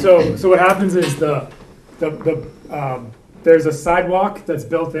 Right, so what happens is there's a sidewalk that's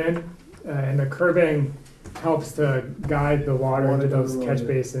built in, and the curbing helps to guide the water into those catch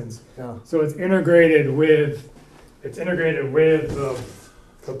basins. Yeah. So it's integrated with the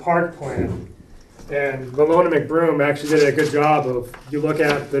park plan. And Malone and McBroom actually did a good job of, you look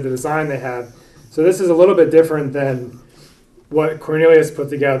at the design they have. So this is a little bit different than what Cornelius put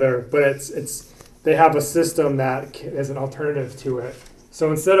together, but they have a system that is an alternative to it. So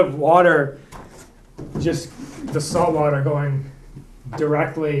instead of water, just the salt water going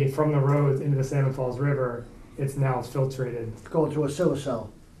directly from the roads into the Salmon Falls River, it's now filtrated. It's going through a silver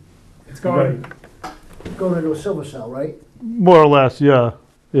cell. It's going, It's going into a silver cell, right? More or less, yeah.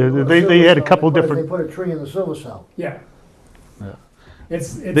 They had a couple They different, put a tree in the silver cell. yeah. Yeah.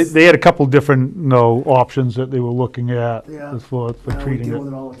 It's they had a couple different, options that they were looking at Yeah. for We treating deal with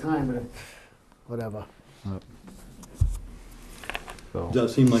it. it all the time, and whatever. Does that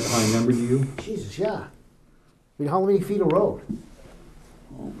seem like a high number to you? Jesus, yeah. I mean, how many feet of road?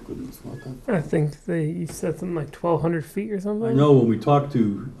 Oh, goodness, not that. I think you said something like 1,200 feet or something. I know when we talked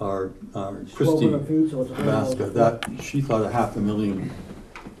to our Christie 1,200 feet, so it's a Tabasco, she thought $500,000.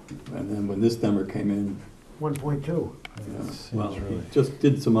 And then when this number came in, 1.2. well, he just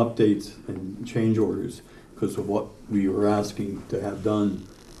did some updates and change orders because of what we were asking to have done,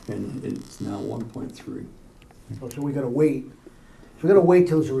 and it's now 1.3. So we gotta wait. So we gotta wait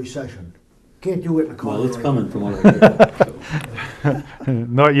till there's a recession. Can't do it in a Well, it's contract. coming from over here. So.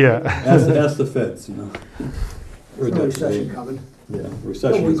 Not yet. Ask the feds, Heard There's no that recession today. coming. Yeah, No,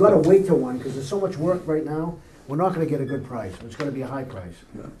 recession we've is gotta coming. wait till one, because there's so much work right now. we're not gonna get a good price. It's gonna be a high price.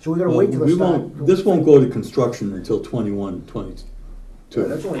 Yeah. So we gotta Well, wait till we the start. won't- This won't go to construction until 21, 22.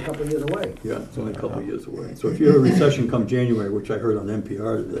 That's only a couple of years away. Yeah, it's only a couple of years away. So if you have a recession come January, which I heard on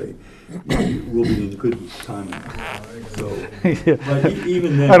NPR today, we'll be in good timing. So, Yeah. but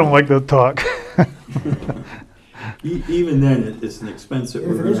even then. I don't like that talk. Even then, it's an expense that If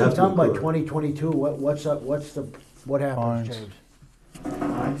we're it gonna have isn't to done by incur. 2022, what happens, Fines. James?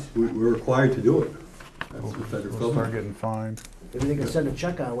 Fines? We're required to do it. That's the federal We'll start government. getting fined. Maybe they can send a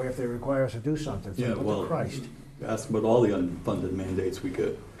check our way if they require us to do something. It's Yeah, like, well, what the Christ? that's what all the unfunded mandates we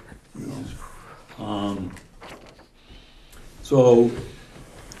get, you know. So,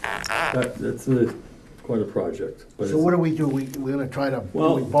 that's quite a project. But So what do we do? We're gonna try to,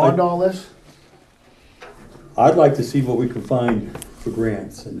 Well, we bond I- all this? I'd like to see what we can find for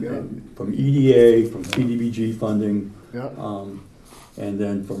grants, and from EDA, from CDBG funding, Yeah. and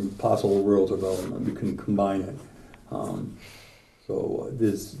then from possible rural development, we can combine it. So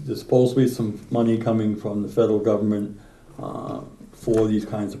there's supposed to be some money coming from the federal government for these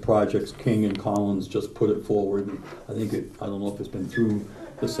kinds of projects. King and Collins just put it forward. And I don't know if it's been through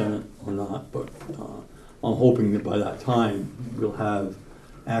the Senate or not, but I'm hoping that by that time we'll have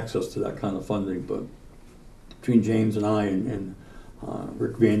access to that kind of funding. But between James and I and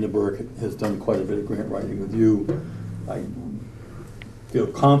Rick Vandenberg has done quite a bit of grant writing with you, I feel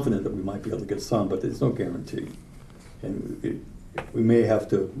confident that we might be able to get some, but there's no guarantee. And we may have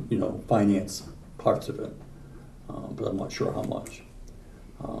to, finance parts of it, but I'm not sure how much.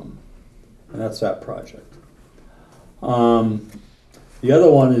 And that's that project. The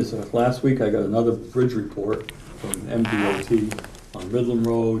other one is, last week I got another bridge report from MDOT on Midland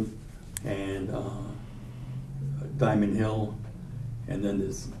Road and Diamond Hill. And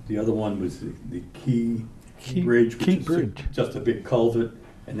then the other one was the Key Bridge, which Key is Bridge. just a big culvert,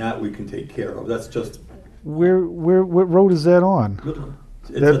 and that we can take care of. That's just What road is that on? Midland.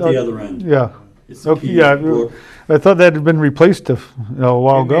 It's at the other end. Yeah. It's the Okay, Key yeah, Brook. I thought that had been replaced a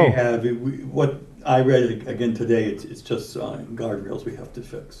while It may ago. have. What I read again today, it's just guardrails we have to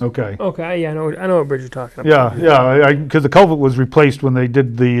fix. Okay. Okay, yeah, I know what bridge you're talking about. Yeah, because the culvert was replaced when they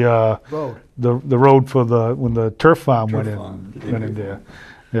did the Road. the road for when the turf farm Turf went farm. in there.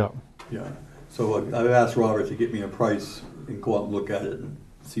 Yeah. Yeah. So I've asked Robert to get me a price and go out and look at it and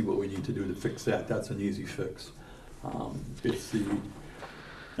see what we need to do to fix that. That's an easy fix. It's the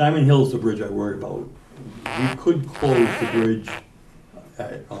Diamond Hill's the bridge I worry about. We could close the bridge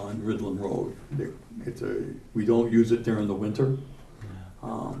on Ridland Road. We don't use it during the winter.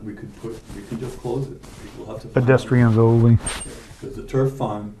 We can just close it. People have to. Pedestrians only. Because the turf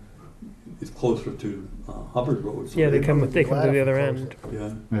farm is closer to Hubbard Road. So Yeah, they come to the other end.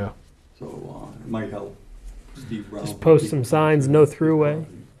 Yeah, Yeah. so it might help Steve Brown. Just post some signs, no throughway.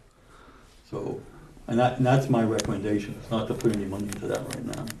 So, and that's my recommendation. It's not to put any money into that right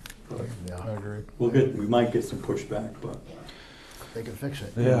now. But I agree. we might get some pushback, but They can fix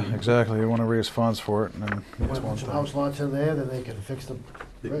it. Yeah, exactly. You want to raise funds for it, and then it's Put one some thing. house lots in there, then they can fix the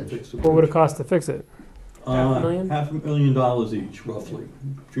they can bridge. fix the What would it bridge. cost to fix it? $500,000? $500,000 each, roughly,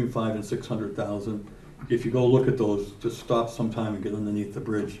 between $500,000 and $600,000. If you go look at those, just stop sometime and get underneath the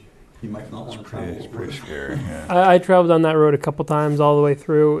bridge. You might not want to travel. It's over pretty it. scary, yeah. I traveled on that road a couple times all the way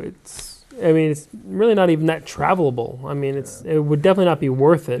through. It's really not even that travelable. I mean, it would definitely not be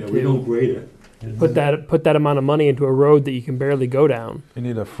worth it Yeah, we don't to grade it. put that amount of money into a road that you can barely go down. You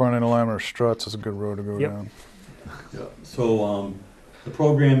need a front end alignment or struts. It's a good road to go Yep. down. Yeah, so, the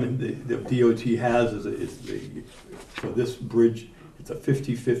program the DOT has for this bridge, it's a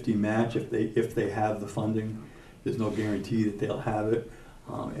 50-50 match if they have the funding. There's no guarantee that they'll have it,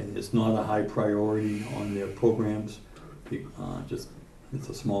 and it's not a high priority on their programs. It's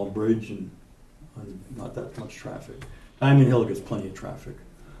a small bridge and not that much traffic. Diamond Hill gets plenty of traffic,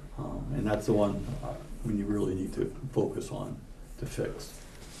 and that's the one when you really need to focus on to fix.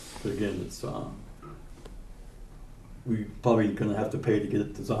 But again, it's we probably gonna have to pay to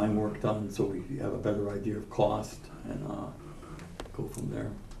get design work done, so we have a better idea of cost and go from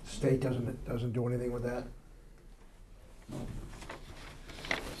there. State doesn't do anything with that?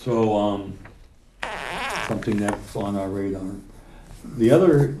 So, something that's on our radar. The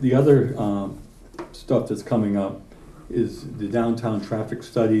other stuff that's coming up is the downtown traffic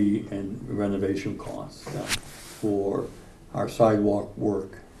study and renovation costs for our sidewalk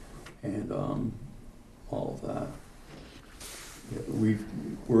work and all of that.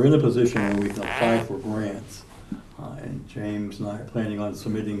 We're in a position where we can apply for grants, and James and I are planning on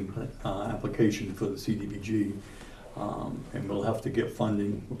submitting application for the CDBG, and we'll have to get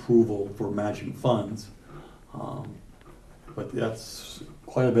funding approval for matching funds. But that's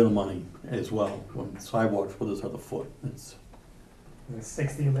quite a bit of money as well, when sidewalks put us at a foot. It's,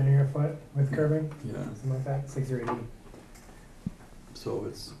 60 linear foot with curbing, yeah, something like that, 60 or 80. so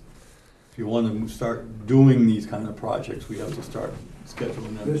it's, if you want to start doing these kind of projects, we have to start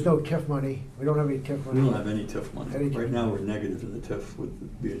scheduling them. There's no TIF money. We don't have any TIF money. We don't have any TIF money. Any TIF Right now, we're negative in the TIF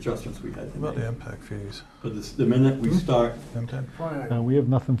with the adjustments we had to What about the make. impact fees? But the minute we start, M10? Fine. We have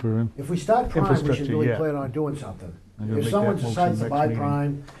nothing for him. If we start Prime, we should Infrastructure, really yeah. plan on doing something. I'm gonna If make someone that motion decides to next buy meeting.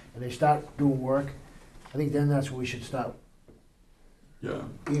 Prime and they start doing work, I think then that's when we should start yeah.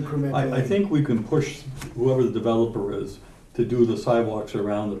 incrementally. I think we can push whoever the developer is to do the sidewalks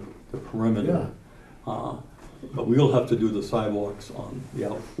around the perimeter. But we'll have to do the sidewalks on the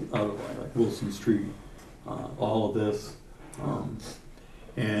out of line, like Wilson Street, all of this.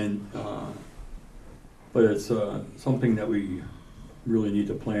 But it's something that we really need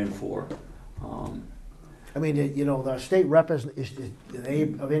to plan for. I mean, you know, the state rep is they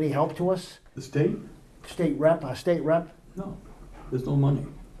of any help to us? The state? State rep, our state rep? No, there's no money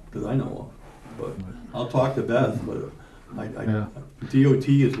that I know of. But I'll talk to Beth, but Yeah. DOT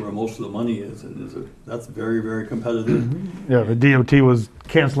is where most of the money is, and that's very, very competitive. Yeah, the DOT was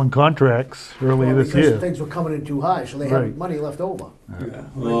canceling contracts earlier Well, this because year. things were coming in too high, so they Right. had money left over. Yeah,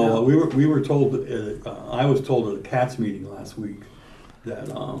 well, we were told, I was told at a CATS meeting last week that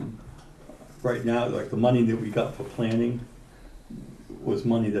right now, like the money that we got for planning was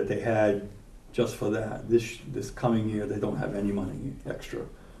money that they had just for that. This coming year, they don't have any money extra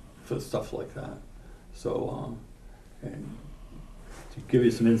for stuff like that. So, and to give you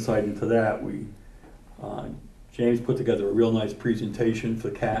some insight into that, James put together a real nice presentation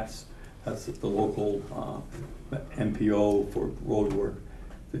for CATS. That's the local MPO for road work.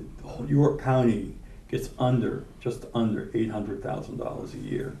 The whole York County gets just under $800,000 a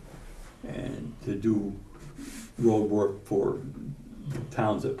year, and to do road work for the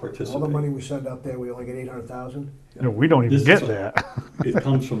towns that participate. All the money we send out there, we only get 800,000? No, we don't even This get is- that. It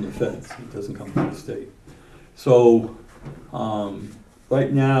comes from the feds, it doesn't come from the state. So,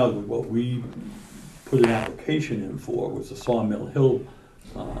 right now, what we put an application in for was the Sawmill Hill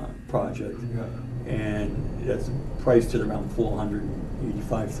project, and that's priced at around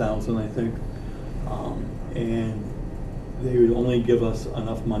 $485,000, I think. And they would only give us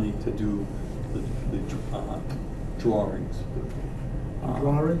enough money to do the drawings.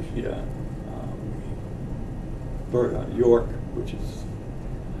 Drawings? Yeah. York, which is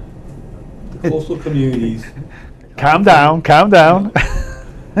the coastal communities. Calm down, calm down.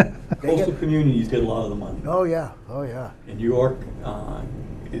 Coastal communities get a lot of the money. Oh, yeah, oh, yeah. And York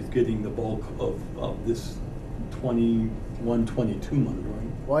is getting the bulk of this 21-22 money,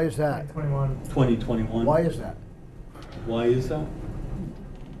 right? Why is that? 2021. Why is that? Why is that?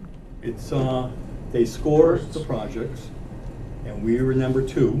 It's, they score the projects, and we were number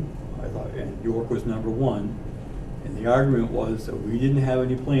 2, I thought, and York was number 1. And the argument was that we didn't have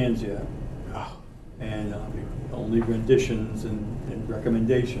any plans yet, and only renditions and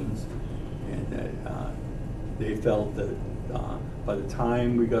recommendations, and that they felt that by the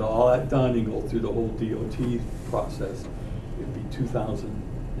time we got all that done and go through the whole DOT process, it'd be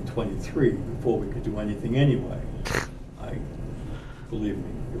 2023 before we could do anything anyway. Believe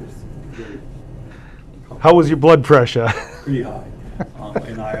me, it was very How was your blood pressure? pretty high.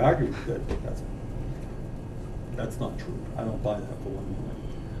 And I argued that that's not true. I don't buy that for 1 minute.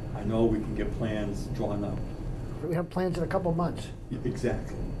 I know we can get plans drawn up. We have plans in a couple months.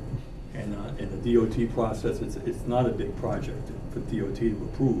 Exactly. And in the DOT process, it's not a big project for DOT to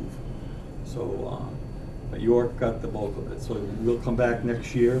approve. So, but York got the bulk of it. So we'll come back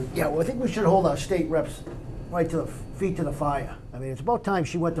next year. Yeah, well, I think we should hold our state reps right to the feet to the fire. I mean, it's about time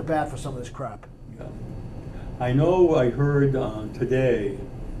she went to bat for some of this crap. Yeah. I know I heard today,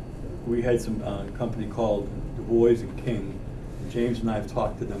 we had some company called Du Bois and King. James and I have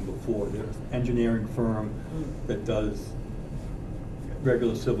talked to them before. They're an engineering firm that does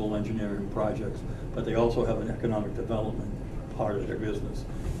regular civil engineering projects, but they also have an economic development part of their business.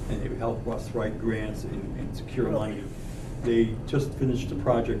 And they help us write grants and secure money. They just finished a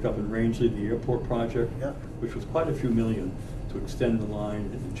project up in Rangeley, the airport project, Yeah. which was quite a few million to extend the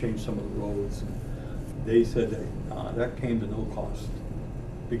line and change some of the roads. They said that that came to no cost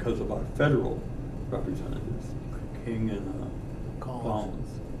because of our federal representatives, King and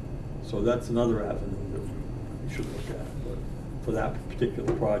Collins. So that's another avenue that we should look at, but for that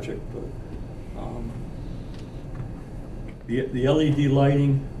particular project. But the LED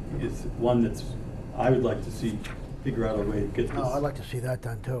lighting is one that's I would like to see figure out a way to get this Oh, I'd like to see that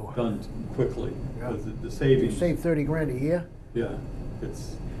done too. done quickly, Yeah. because the You savings. save 30 grand a year? Yeah,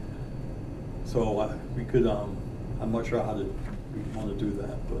 it's, so we could, I'm not sure how to we want to do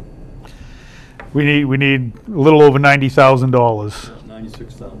that, but We need a little over $90,000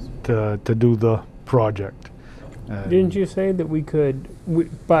 96,000. to do the project. Didn't you say that we could,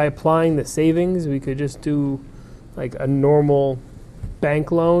 by applying the savings, we could just do like a normal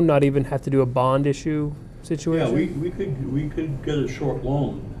bank loan, not even have to do a bond issue Yeah, situation? we could get a short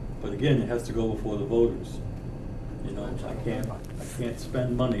loan, but again, it has to go before the voters. You know, I can't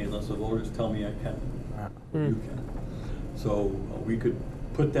spend money unless the voters tell me I can. You can. So we could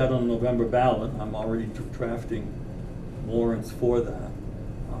put that on the November ballot. I'm already drafting warrants for that. And,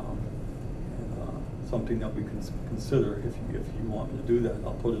 something that we can consider if you want me to do that,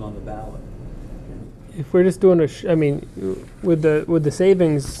 I'll put it on the ballot. If we're just doing I mean, with the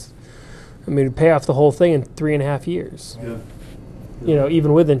savings, I mean, pay off the whole thing in 3.5 years. Yeah. You know,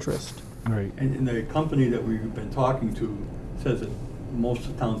 even with interest. Right. And the company that we've been talking to says that most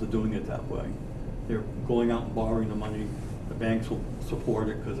of the towns are doing it that way. They're going out and borrowing the money. The banks will support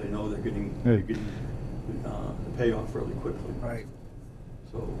it because they know they're getting the payoff really quickly. Right.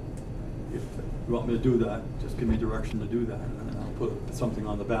 So if you want me to do that, just give me direction to do that, and then I'll put something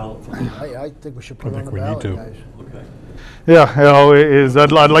on the ballot for you. I think we should put it on think the we need ballot, to. guys. Okay. Yeah, you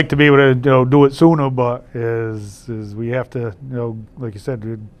know, I'd like to be able to, do it sooner, but is we have to, like you said,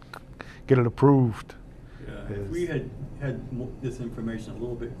 get it approved. Yeah, if we had this information a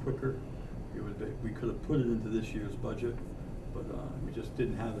little bit quicker, we could have put it into this year's budget, but we just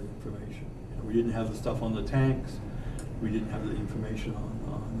didn't have the information. You know, we didn't have the stuff on the tanks. We didn't have the information on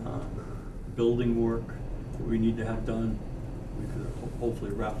building work that we need to have done. We could have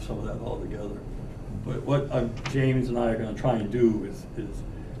hopefully wrap some of that all together. But what James and I are going to try and do is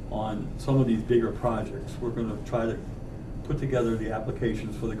on some of these bigger projects, we're going to try to put together the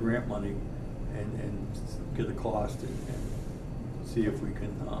applications for the grant money and get a cost and see if we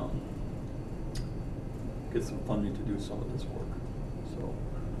can get some funding to do some of this work. So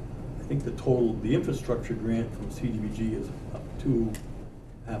I think the infrastructure grant from CDBG is up to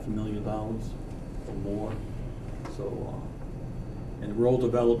 $500,000 or more. So, and rural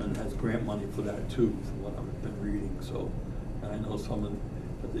development has grant money for that too, from what I've been reading. So, and I know some of,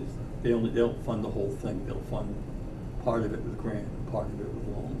 but they don't fund the whole thing. They'll fund part of it with grant, and part of it with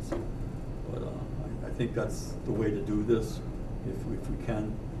loans. But I think that's the way to do this, if we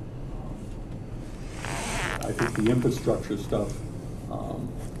can. I think the infrastructure stuff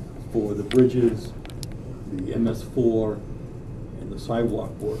for the bridges, the MS4, and the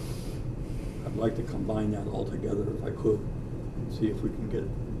sidewalk work, I'd like to combine that all together if I could, and see if we can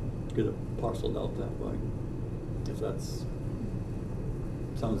get it parceled out that way. If that's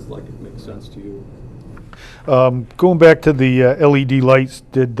sounds like it makes sense to you. Going back to the LED lights,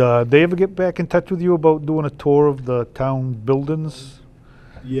 did they ever get back in touch with you about doing a tour of the town buildings?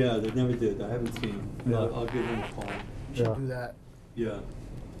 Yeah, they never did. I haven't seen them. Yeah. I'll give them a call. We should Yeah. do that. Yeah.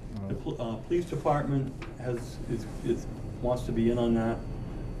 The police department wants to be in on that.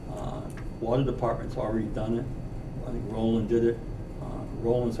 Water department's already done it. I think Roland did it.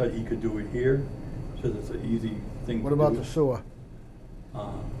 Roland said he could do it here. Said it's an easy thing to do. What about the sewer?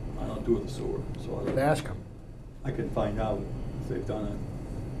 I don't do the sewer, so I don't. Ask them. I can find out if they've done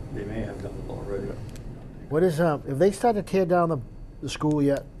it. They may have done it already. What is, have they started to tear down the school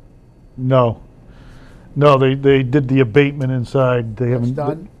yet? No. No, they did the abatement inside. They haven't.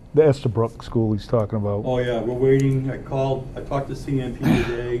 done? The Estabrook School he's talking about. Oh, yeah, we're waiting. I talked to CMP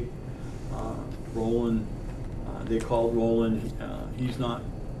today. Roland, they called Roland. He's not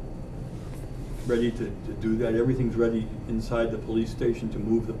ready to do that. Everything's ready inside the police station to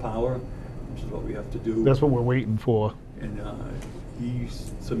move the power, which is what we have to do. That's what we're waiting for. And he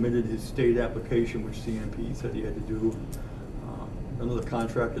submitted his state application, which CMP said he had to do. None of the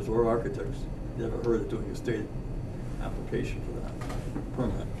contractors or architects never heard of doing a state application for that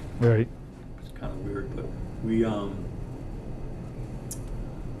permit. Right. It's kind of weird, but we,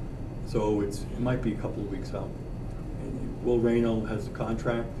 so it might be a couple of weeks out. And Will Reno has the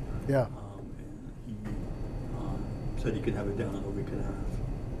contract. Yeah. And he said he could have it down in a week and a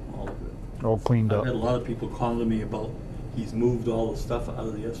half, all of it. All cleaned I've up. had a lot of people calling me about, he's moved all the stuff out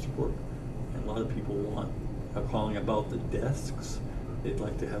of the Estabrook, and a lot of people are calling about the desks. They'd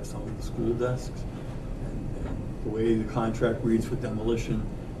like to have some of the school desks. And the way the contract reads for demolition,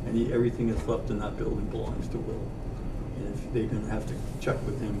 and everything that's left in that building belongs to Will. And if they're gonna have to check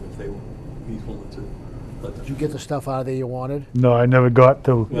with him if he's willing to let them. Did you get the stuff out of there you wanted? No, I never got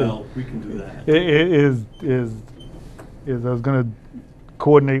to. Well, we can do that. It is I was gonna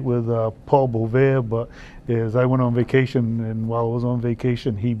coordinate with Paul Bovair, but I went on vacation, and while I was on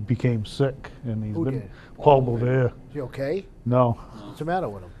vacation, he became sick, and he's Who been did? Paul Bovair. Is he okay? No, What's the matter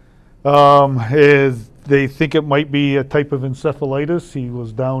with him? Is they think it might be a type of encephalitis. He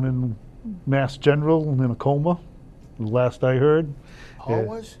was down in Mass General in a coma, last I heard. Hall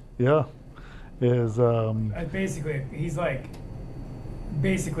was? Yeah. Is, Basically, he's like,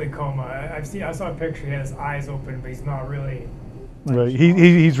 basically coma. I saw a picture, he has his eyes open, but he's not really. right,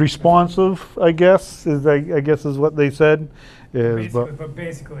 he's responsive, I guess, I guess is what they said. Is, But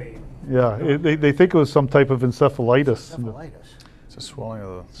basically, yeah, they think it was some type of encephalitis. Encephalitis. It's a swelling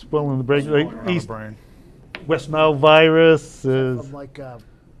of Swelling the brain, the, like around the East, brain. West Nile virus, is From like, It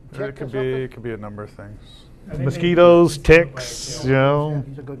tick or could something? be, it could be a number of things. I think mosquitoes, they- ticks, you Yeah, know,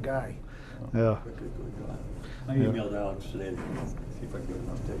 he's a good guy. yeah, I emailed Alex today to see if I can get an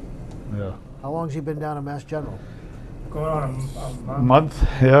update. yeah. How long's he been down in Mass General? Going on a month. Month,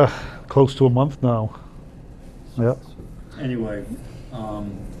 yeah, close to a month now. Yeah, Anyway, so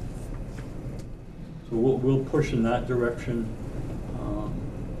we'll push in that direction.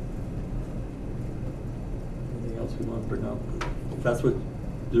 Anything else we want to bring up? If that's what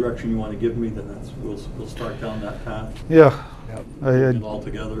direction you want to give me, then we'll start down that path. yeah. Get it all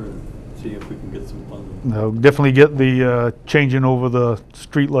together and see if we can get some funding. No, definitely get the, changing over the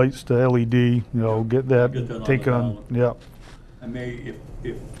streetlights to LED, you know, get Get that that on taken the on, ballot. yeah. I may,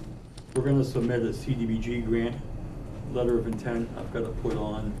 if we're gonna submit a CDBG grant letter of intent, I've gotta put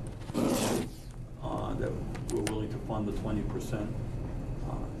on, that we're willing to fund the 20%.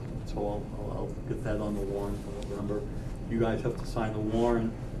 So I'll get that on the warrant for November. You guys have to sign the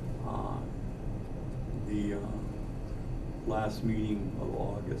warrant, the, last meeting of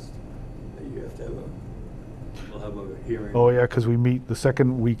August. You have to have we'll have a hearing. Oh, yeah, because we meet the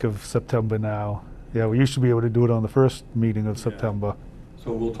second week of September now. Yeah, we used to be able to do it on the first meeting of Yeah. September.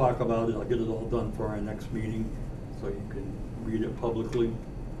 So we'll talk about it, I'll get it all done for our next meeting, so you can read it publicly.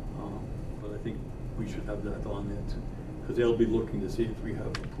 But I think we should have that on there too, because they'll be looking to see if we have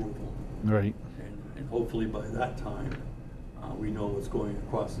approval. Right, And hopefully by that time, we know what's going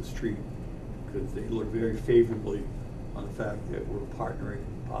across the street, because they look very favorably on the fact that we're partnering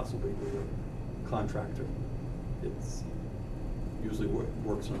possibly with a contractor. It's usually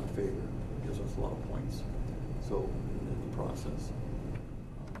works in our favor, gives us a lot of points, so in the process.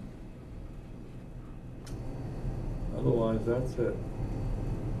 Otherwise, that's it.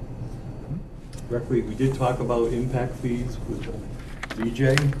 We did talk about impact fees with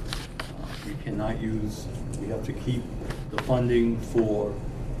DJ. We cannot use, we have to keep the funding for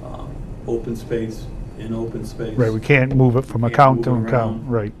open space, in open space. right, we can't move it from Can't account to move it account, around.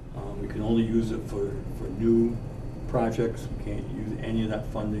 right. We can only use it for new projects. We can't use any of that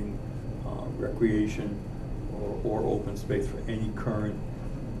funding, recreation or open space for any current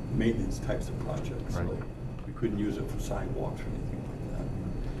maintenance types of projects. Right. So we couldn't use it for sidewalks or anything like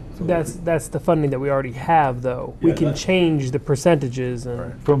that. So That's the funding that we already have, though. We Yeah, can that- change the percentages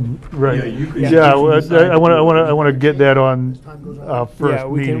and. From, right. Yeah, you could- Yeah, you can well, decide I want to- to, get that on, Time goes on. Yeah, first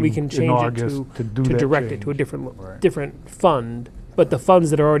we meeting can in change it August to do that direct it to a change. different Right. different fund, but the funds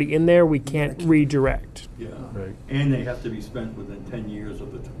that are already in there, we can't redirect. Yeah. Right. And they have to be spent within 10 years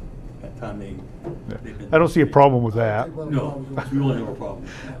of the time they. Yeah. they've been- I don't see a problem with that, No, we won't have a problem.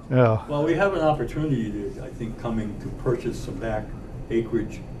 yeah. Well, we have an opportunity to, I think, coming to purchase some back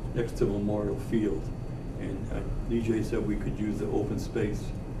acreage next to Memorial Field. And DJ said we could use the open space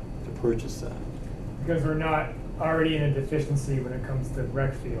to purchase that. Because we're not already in a deficiency when it comes to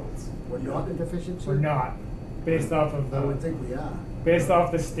rec fields. We're not in deficiency? We're not, based off of I would the, think we are. based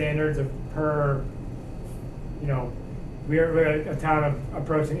off the standards of per, you know, we're a town of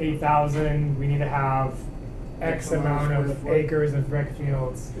approaching 8,000, we need to have X X amount amount of of square foot. acres of rec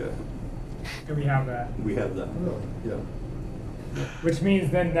fields, Yeah, and we have that. we have that. Really? Yeah. Which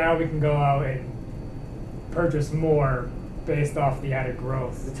means then now we can go out and purchase more based off the added The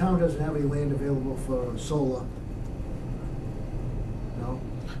growth. town doesn't have any land available for solar. No?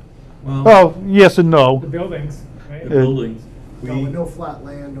 Well, yes and The no. buildings, The right? buildings, No, we, but no flat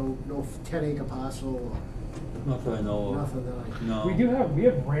land, no 10-acre parcel, or not that I know of. nothing that I. No. We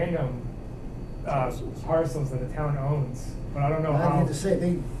have random parcels that the town owns, but I don't know I how. had to say,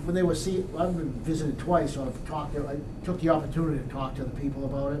 when they were I've been visited twice, so I've I took the opportunity to talk to the people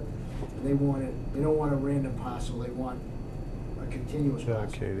about it. And they don't want a random parcel, they want a continuous parcel.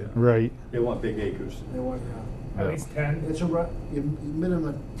 Dedicated. Right, They want big acres. They want, At least 10. it's your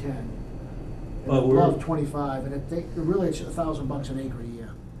minimum 10. And But we're- above 25, and really it's $1,000 an acre a year,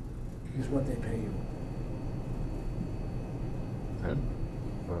 is what they pay you.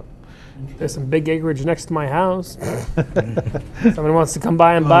 There's some big acreage next to my house. Somebody wants to come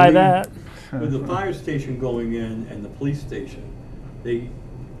by and buy that. With the fire station going in and the police station, they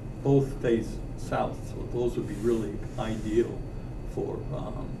both face south, so those would be really ideal for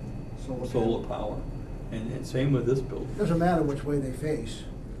solar power. And same with this building. Doesn't matter which way they face.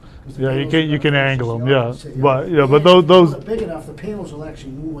 'cause the Yeah, panels you are can gonna angle face them, the yeah. opposite, But, yeah, but And those, if they're big enough, the panels will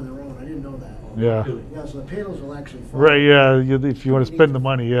actually move on their own. I didn't know that. yeah. Really. Yeah, so the panels will actually fall. Right, yeah, if you want to spend the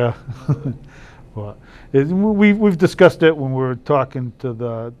money, yeah. But, we've discussed it when we were talking to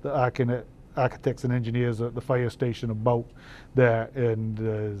the architects and engineers at the fire station about that, and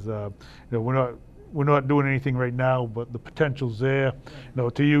we're not doing anything right now, but the potential's there,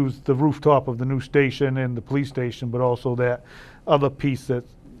 to use the rooftop of the new station and the police station, but also that other piece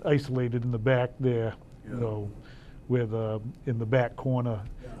that's isolated in the back there, where in the back corner,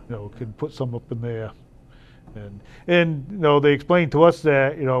 could put some up in there. And they explained to us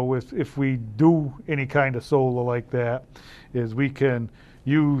that, if we do any kind of solar like that, is we can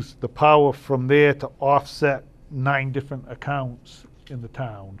use the power from there to offset 9 different accounts in the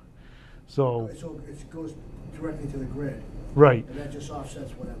town. So, So it goes directly to the grid, right, and that just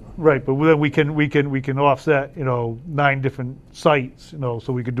offsets whatever. right, but then we can offset, 9 different sites,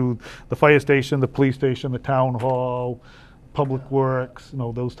 so we could do the fire station, the police station, the town hall, public works,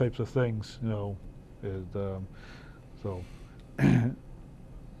 those types of things, so.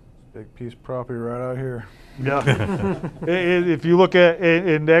 Big piece of property right out here. Yeah. If you look at,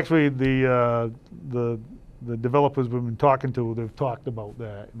 and actually the developers we've been talking to, they've talked about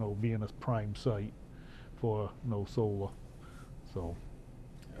that, being a prime site for, solar, so.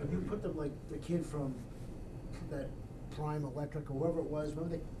 Have you put them, like, the kid from that Prime Electric, or whoever it was,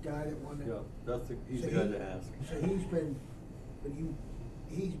 remember the guy that wanted? Yeah, he's So the guy he- to ask. So he's been, but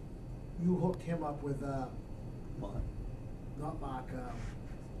you hooked him up with, Mark, not Mark,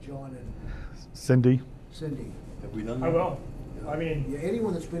 John and Cindy? Cindy. have we done that? I will. I mean, Yeah,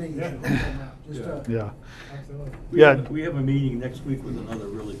 anyone that's been in, you Yeah. should hook them up, just, Yeah. Yeah. absolutely. Yeah. We have a meeting next week with another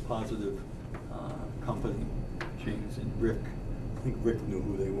really positive company, James and Rick. I think Rick knew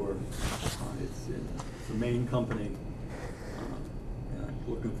who they were. It's the main company. And I'm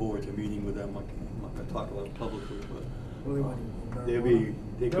looking forward to meeting with them. I'm not going to talk about it publicly, but What do they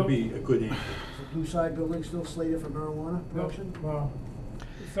want, they could be a good answer. Is the Blue Side building still slated for marijuana production? Well,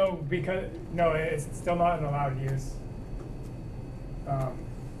 so because, no, it's still not an allowed use.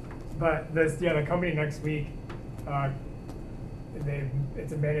 But the company next week,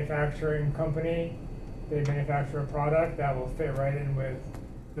 it's a manufacturing company. They manufacture a product that will fit right in with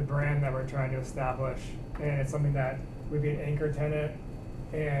the brand that we're trying to establish. And it's something that would be an anchor tenant,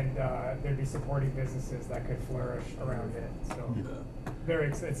 and there'd be supporting businesses that could flourish around it, so. Yeah.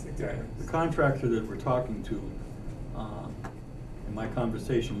 It's exciting. The contractor that we're talking to, in my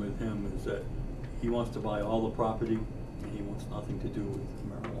conversation with him, is that he wants to buy all the property and he wants nothing to do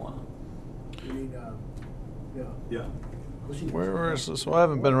with marijuana. You mean, yeah. Yeah. Where is this? Well, I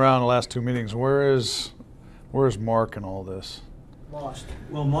haven't been around the last 2 meetings. Where's Mark in all this? Lost.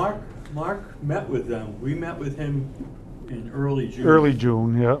 Well, Mark met with them. We met with him in early June. Early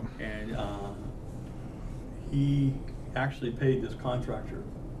June, yeah. And he actually paid this contractor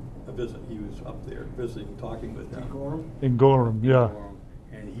a visit. He was up there visiting, talking with them. Gorham? In Gorham, yeah.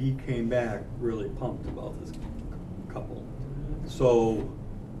 And he came back really pumped about this couple. So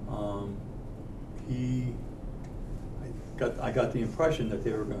I got the impression that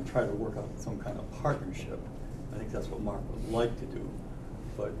they were going to try to work out some kind of partnership. I think that's what Mark would like to do.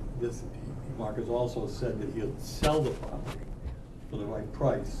 But Mark has also said that he'll sell the property for the right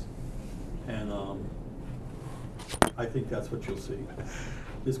price. And I think that's what you'll see.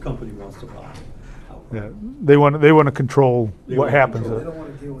 This company wants to buy it outright. Yeah, they want to control They what wanna happens. control They don't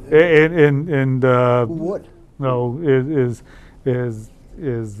wanna deal with it. And Who would? no, is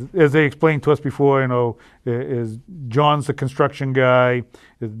as they explained to us before, is John's the construction guy,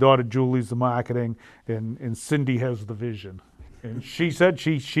 his daughter Julie's the marketing, and Cindy has the vision. And she said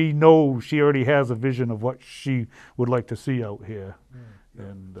she knows, she already has a vision of what she would like to see out here.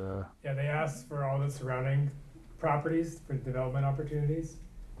 And Yeah, they asked for all the surrounding properties for development opportunities.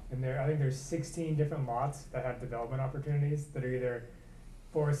 And I think there's 16 different lots that have development opportunities that are either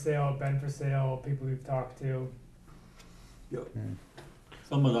for sale, been for sale, people we've talked to. Yep.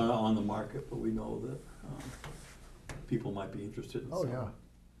 Some of them are on the market, but we know that people might be interested in Oh, some. yeah.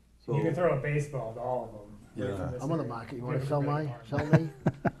 So, You can throw a baseball to all of them. Yeah. From this I'm on the area. market. You We wanna have a sell great me?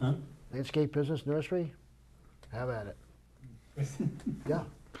 huh? Landscape business nursery? Have at it. farm. Yeah.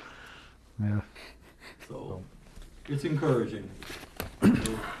 yeah, So it's encouraging. Try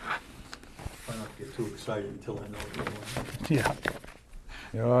not to get too excited until I know more. yeah.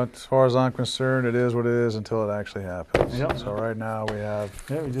 As far as I'm concerned, it is what it is until it actually happens. Yep. So right now we have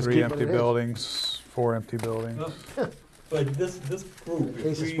Yeah, we just 3 keep- empty What it is. buildings, 4 empty buildings. But this group, if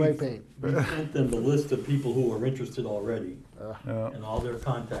Case of we spray paint. sent them the list of people who are interested already, Yeah. and all their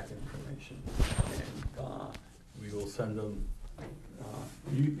contact information, and we will send them,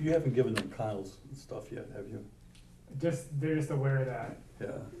 you haven't given them Kyle's stuff yet, have you? They're just aware of that. Yeah,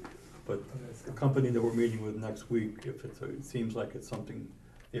 but the company that we're meeting with next week, if it seems like it's something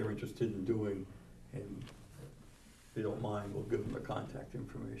they're interested in doing, and if they don't mind, we'll give them the contact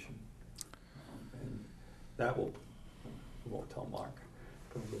information. And that we won't tell Mark,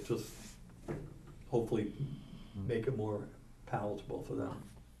 but we'll just hopefully make it more palatable for them.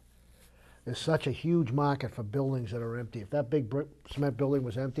 There's such a huge market for buildings that are empty. If that big brick cement building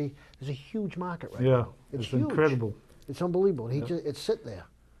was empty, there's a huge market right Yeah, now. it's huge. incredible. It's unbelievable. It's sit there.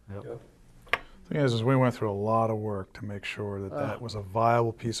 Yep. Thing is we went through a lot of work to make sure that that was a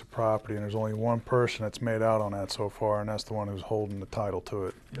viable piece of property, and there's only one person that's made out on that so far, and that's the one who's holding the title to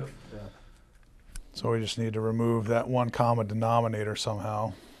it. Yep. So we just need to remove that one common denominator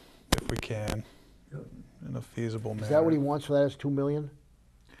somehow, if we can, Yep. in a feasible manner. Is that what he wants for that? Is $2 million?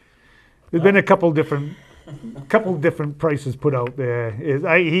 There's been a couple different prices put out there.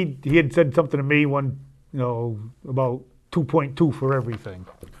 He had said something to me about 2.2 for everything.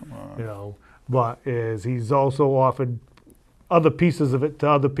 Come on. But he's also offered other pieces of it to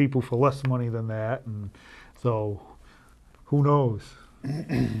other people for less money than that, and so who knows?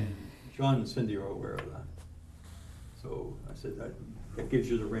 John and Cindy are aware of that. So I said that gives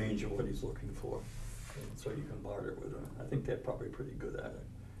you the range of what he's looking for, and so you can barter with them. I think they're probably pretty good at it.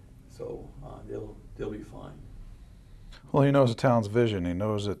 So they'll be fine. Well, he knows the town's vision. He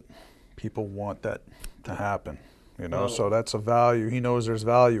knows that people want that to happen, Well- so that's a value. He knows there's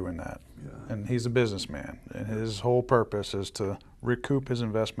value in that. Yeah. And he's a businessman, and his whole purpose is to recoup his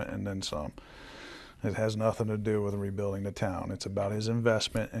investment and then some. It has nothing to do with rebuilding the town. It's about his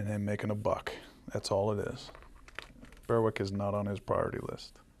investment and him making a buck. That's all it is. Berwick is not on his priority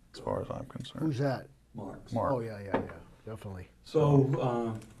list, as far as I'm concerned. Who's that? Mark's. Mark. Oh, yeah, definitely.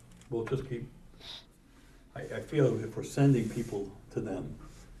 So we'll just keep, I feel if we're sending people to them,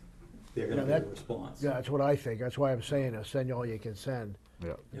 they're gonna Yeah, get a that- response. Yeah, that's what I think. That's why I'm saying send all you can send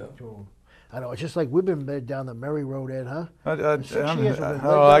Yeah. Yeah. to them. I know, it's just like we've been down the Merry Road, Ed, huh? I years we've been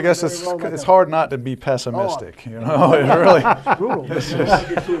I right guess down the road like it's a- hard not to be pessimistic, you know. It really. It's brutal. Let's not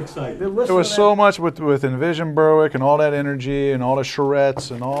get too excited. Been There listening was to so that- much with Envision Berwick and all that energy and all the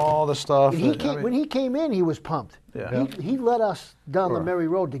charrettes and all the stuff. And he that- I came, mean, when he came in, he was pumped. Yeah. He led us down the Sure. Merry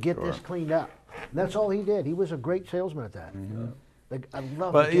Road to get this Sure. cleaned up. And that's all he did. He was a great salesman at that. Like, I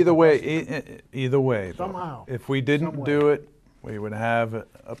love But to either get way, the- either way, though, Somehow. if we didn't Some way. do it, we would have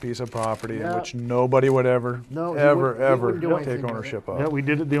a piece of property in Yeah. which nobody would ever, No, he ever, wouldn't- he ever wouldn't do take anything with it. ownership Yeah, of. we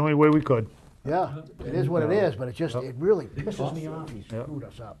did it the only way we could. Yeah, it is what it is, but it really pisses cost me it. off. He screwed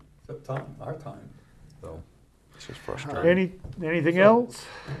us up. It's our time. It's just frustrating. Anything else?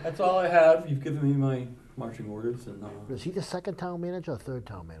 That's all I have. You've given me my marching orders, and Is he the second town manager or third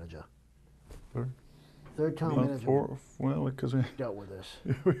town manager? Third. Third town Well, manager because we dealt with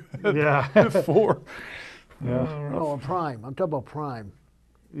this. Yeah. had four. Yeah. No, Prime. I'm talking about Prime.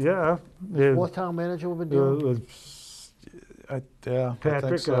 Yeah. Yeah. Fourth town manager we've been doing? Yeah, I think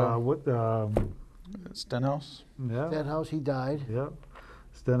Patrick, so. what, Stenhouse? yeah, That house, he died. yeah,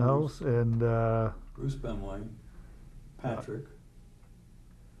 Stenhouse, and, Bruce Benway, Patrick.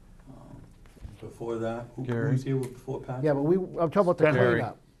 Before that, who Gary. was here before Patrick? Yeah, but I'm talking about the Gary.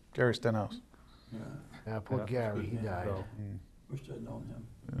 cleanup. Gary Stenhouse. Yeah, Yeah, poor Yeah. Gary, he died. so, wish I'd known him.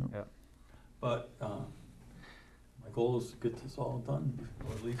 Yeah. yeah. But my goal is to get this all done,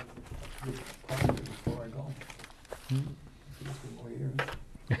 or at least get part of it before I go. Just a few more years.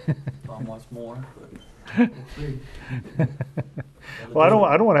 Tom wants more, but we'll see. Well, I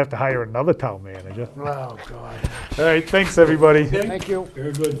don't want to have to hire another town manager. Oh, God. All right, thanks, everybody. Thank you.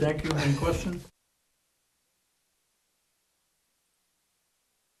 Very good, thank you. Any questions?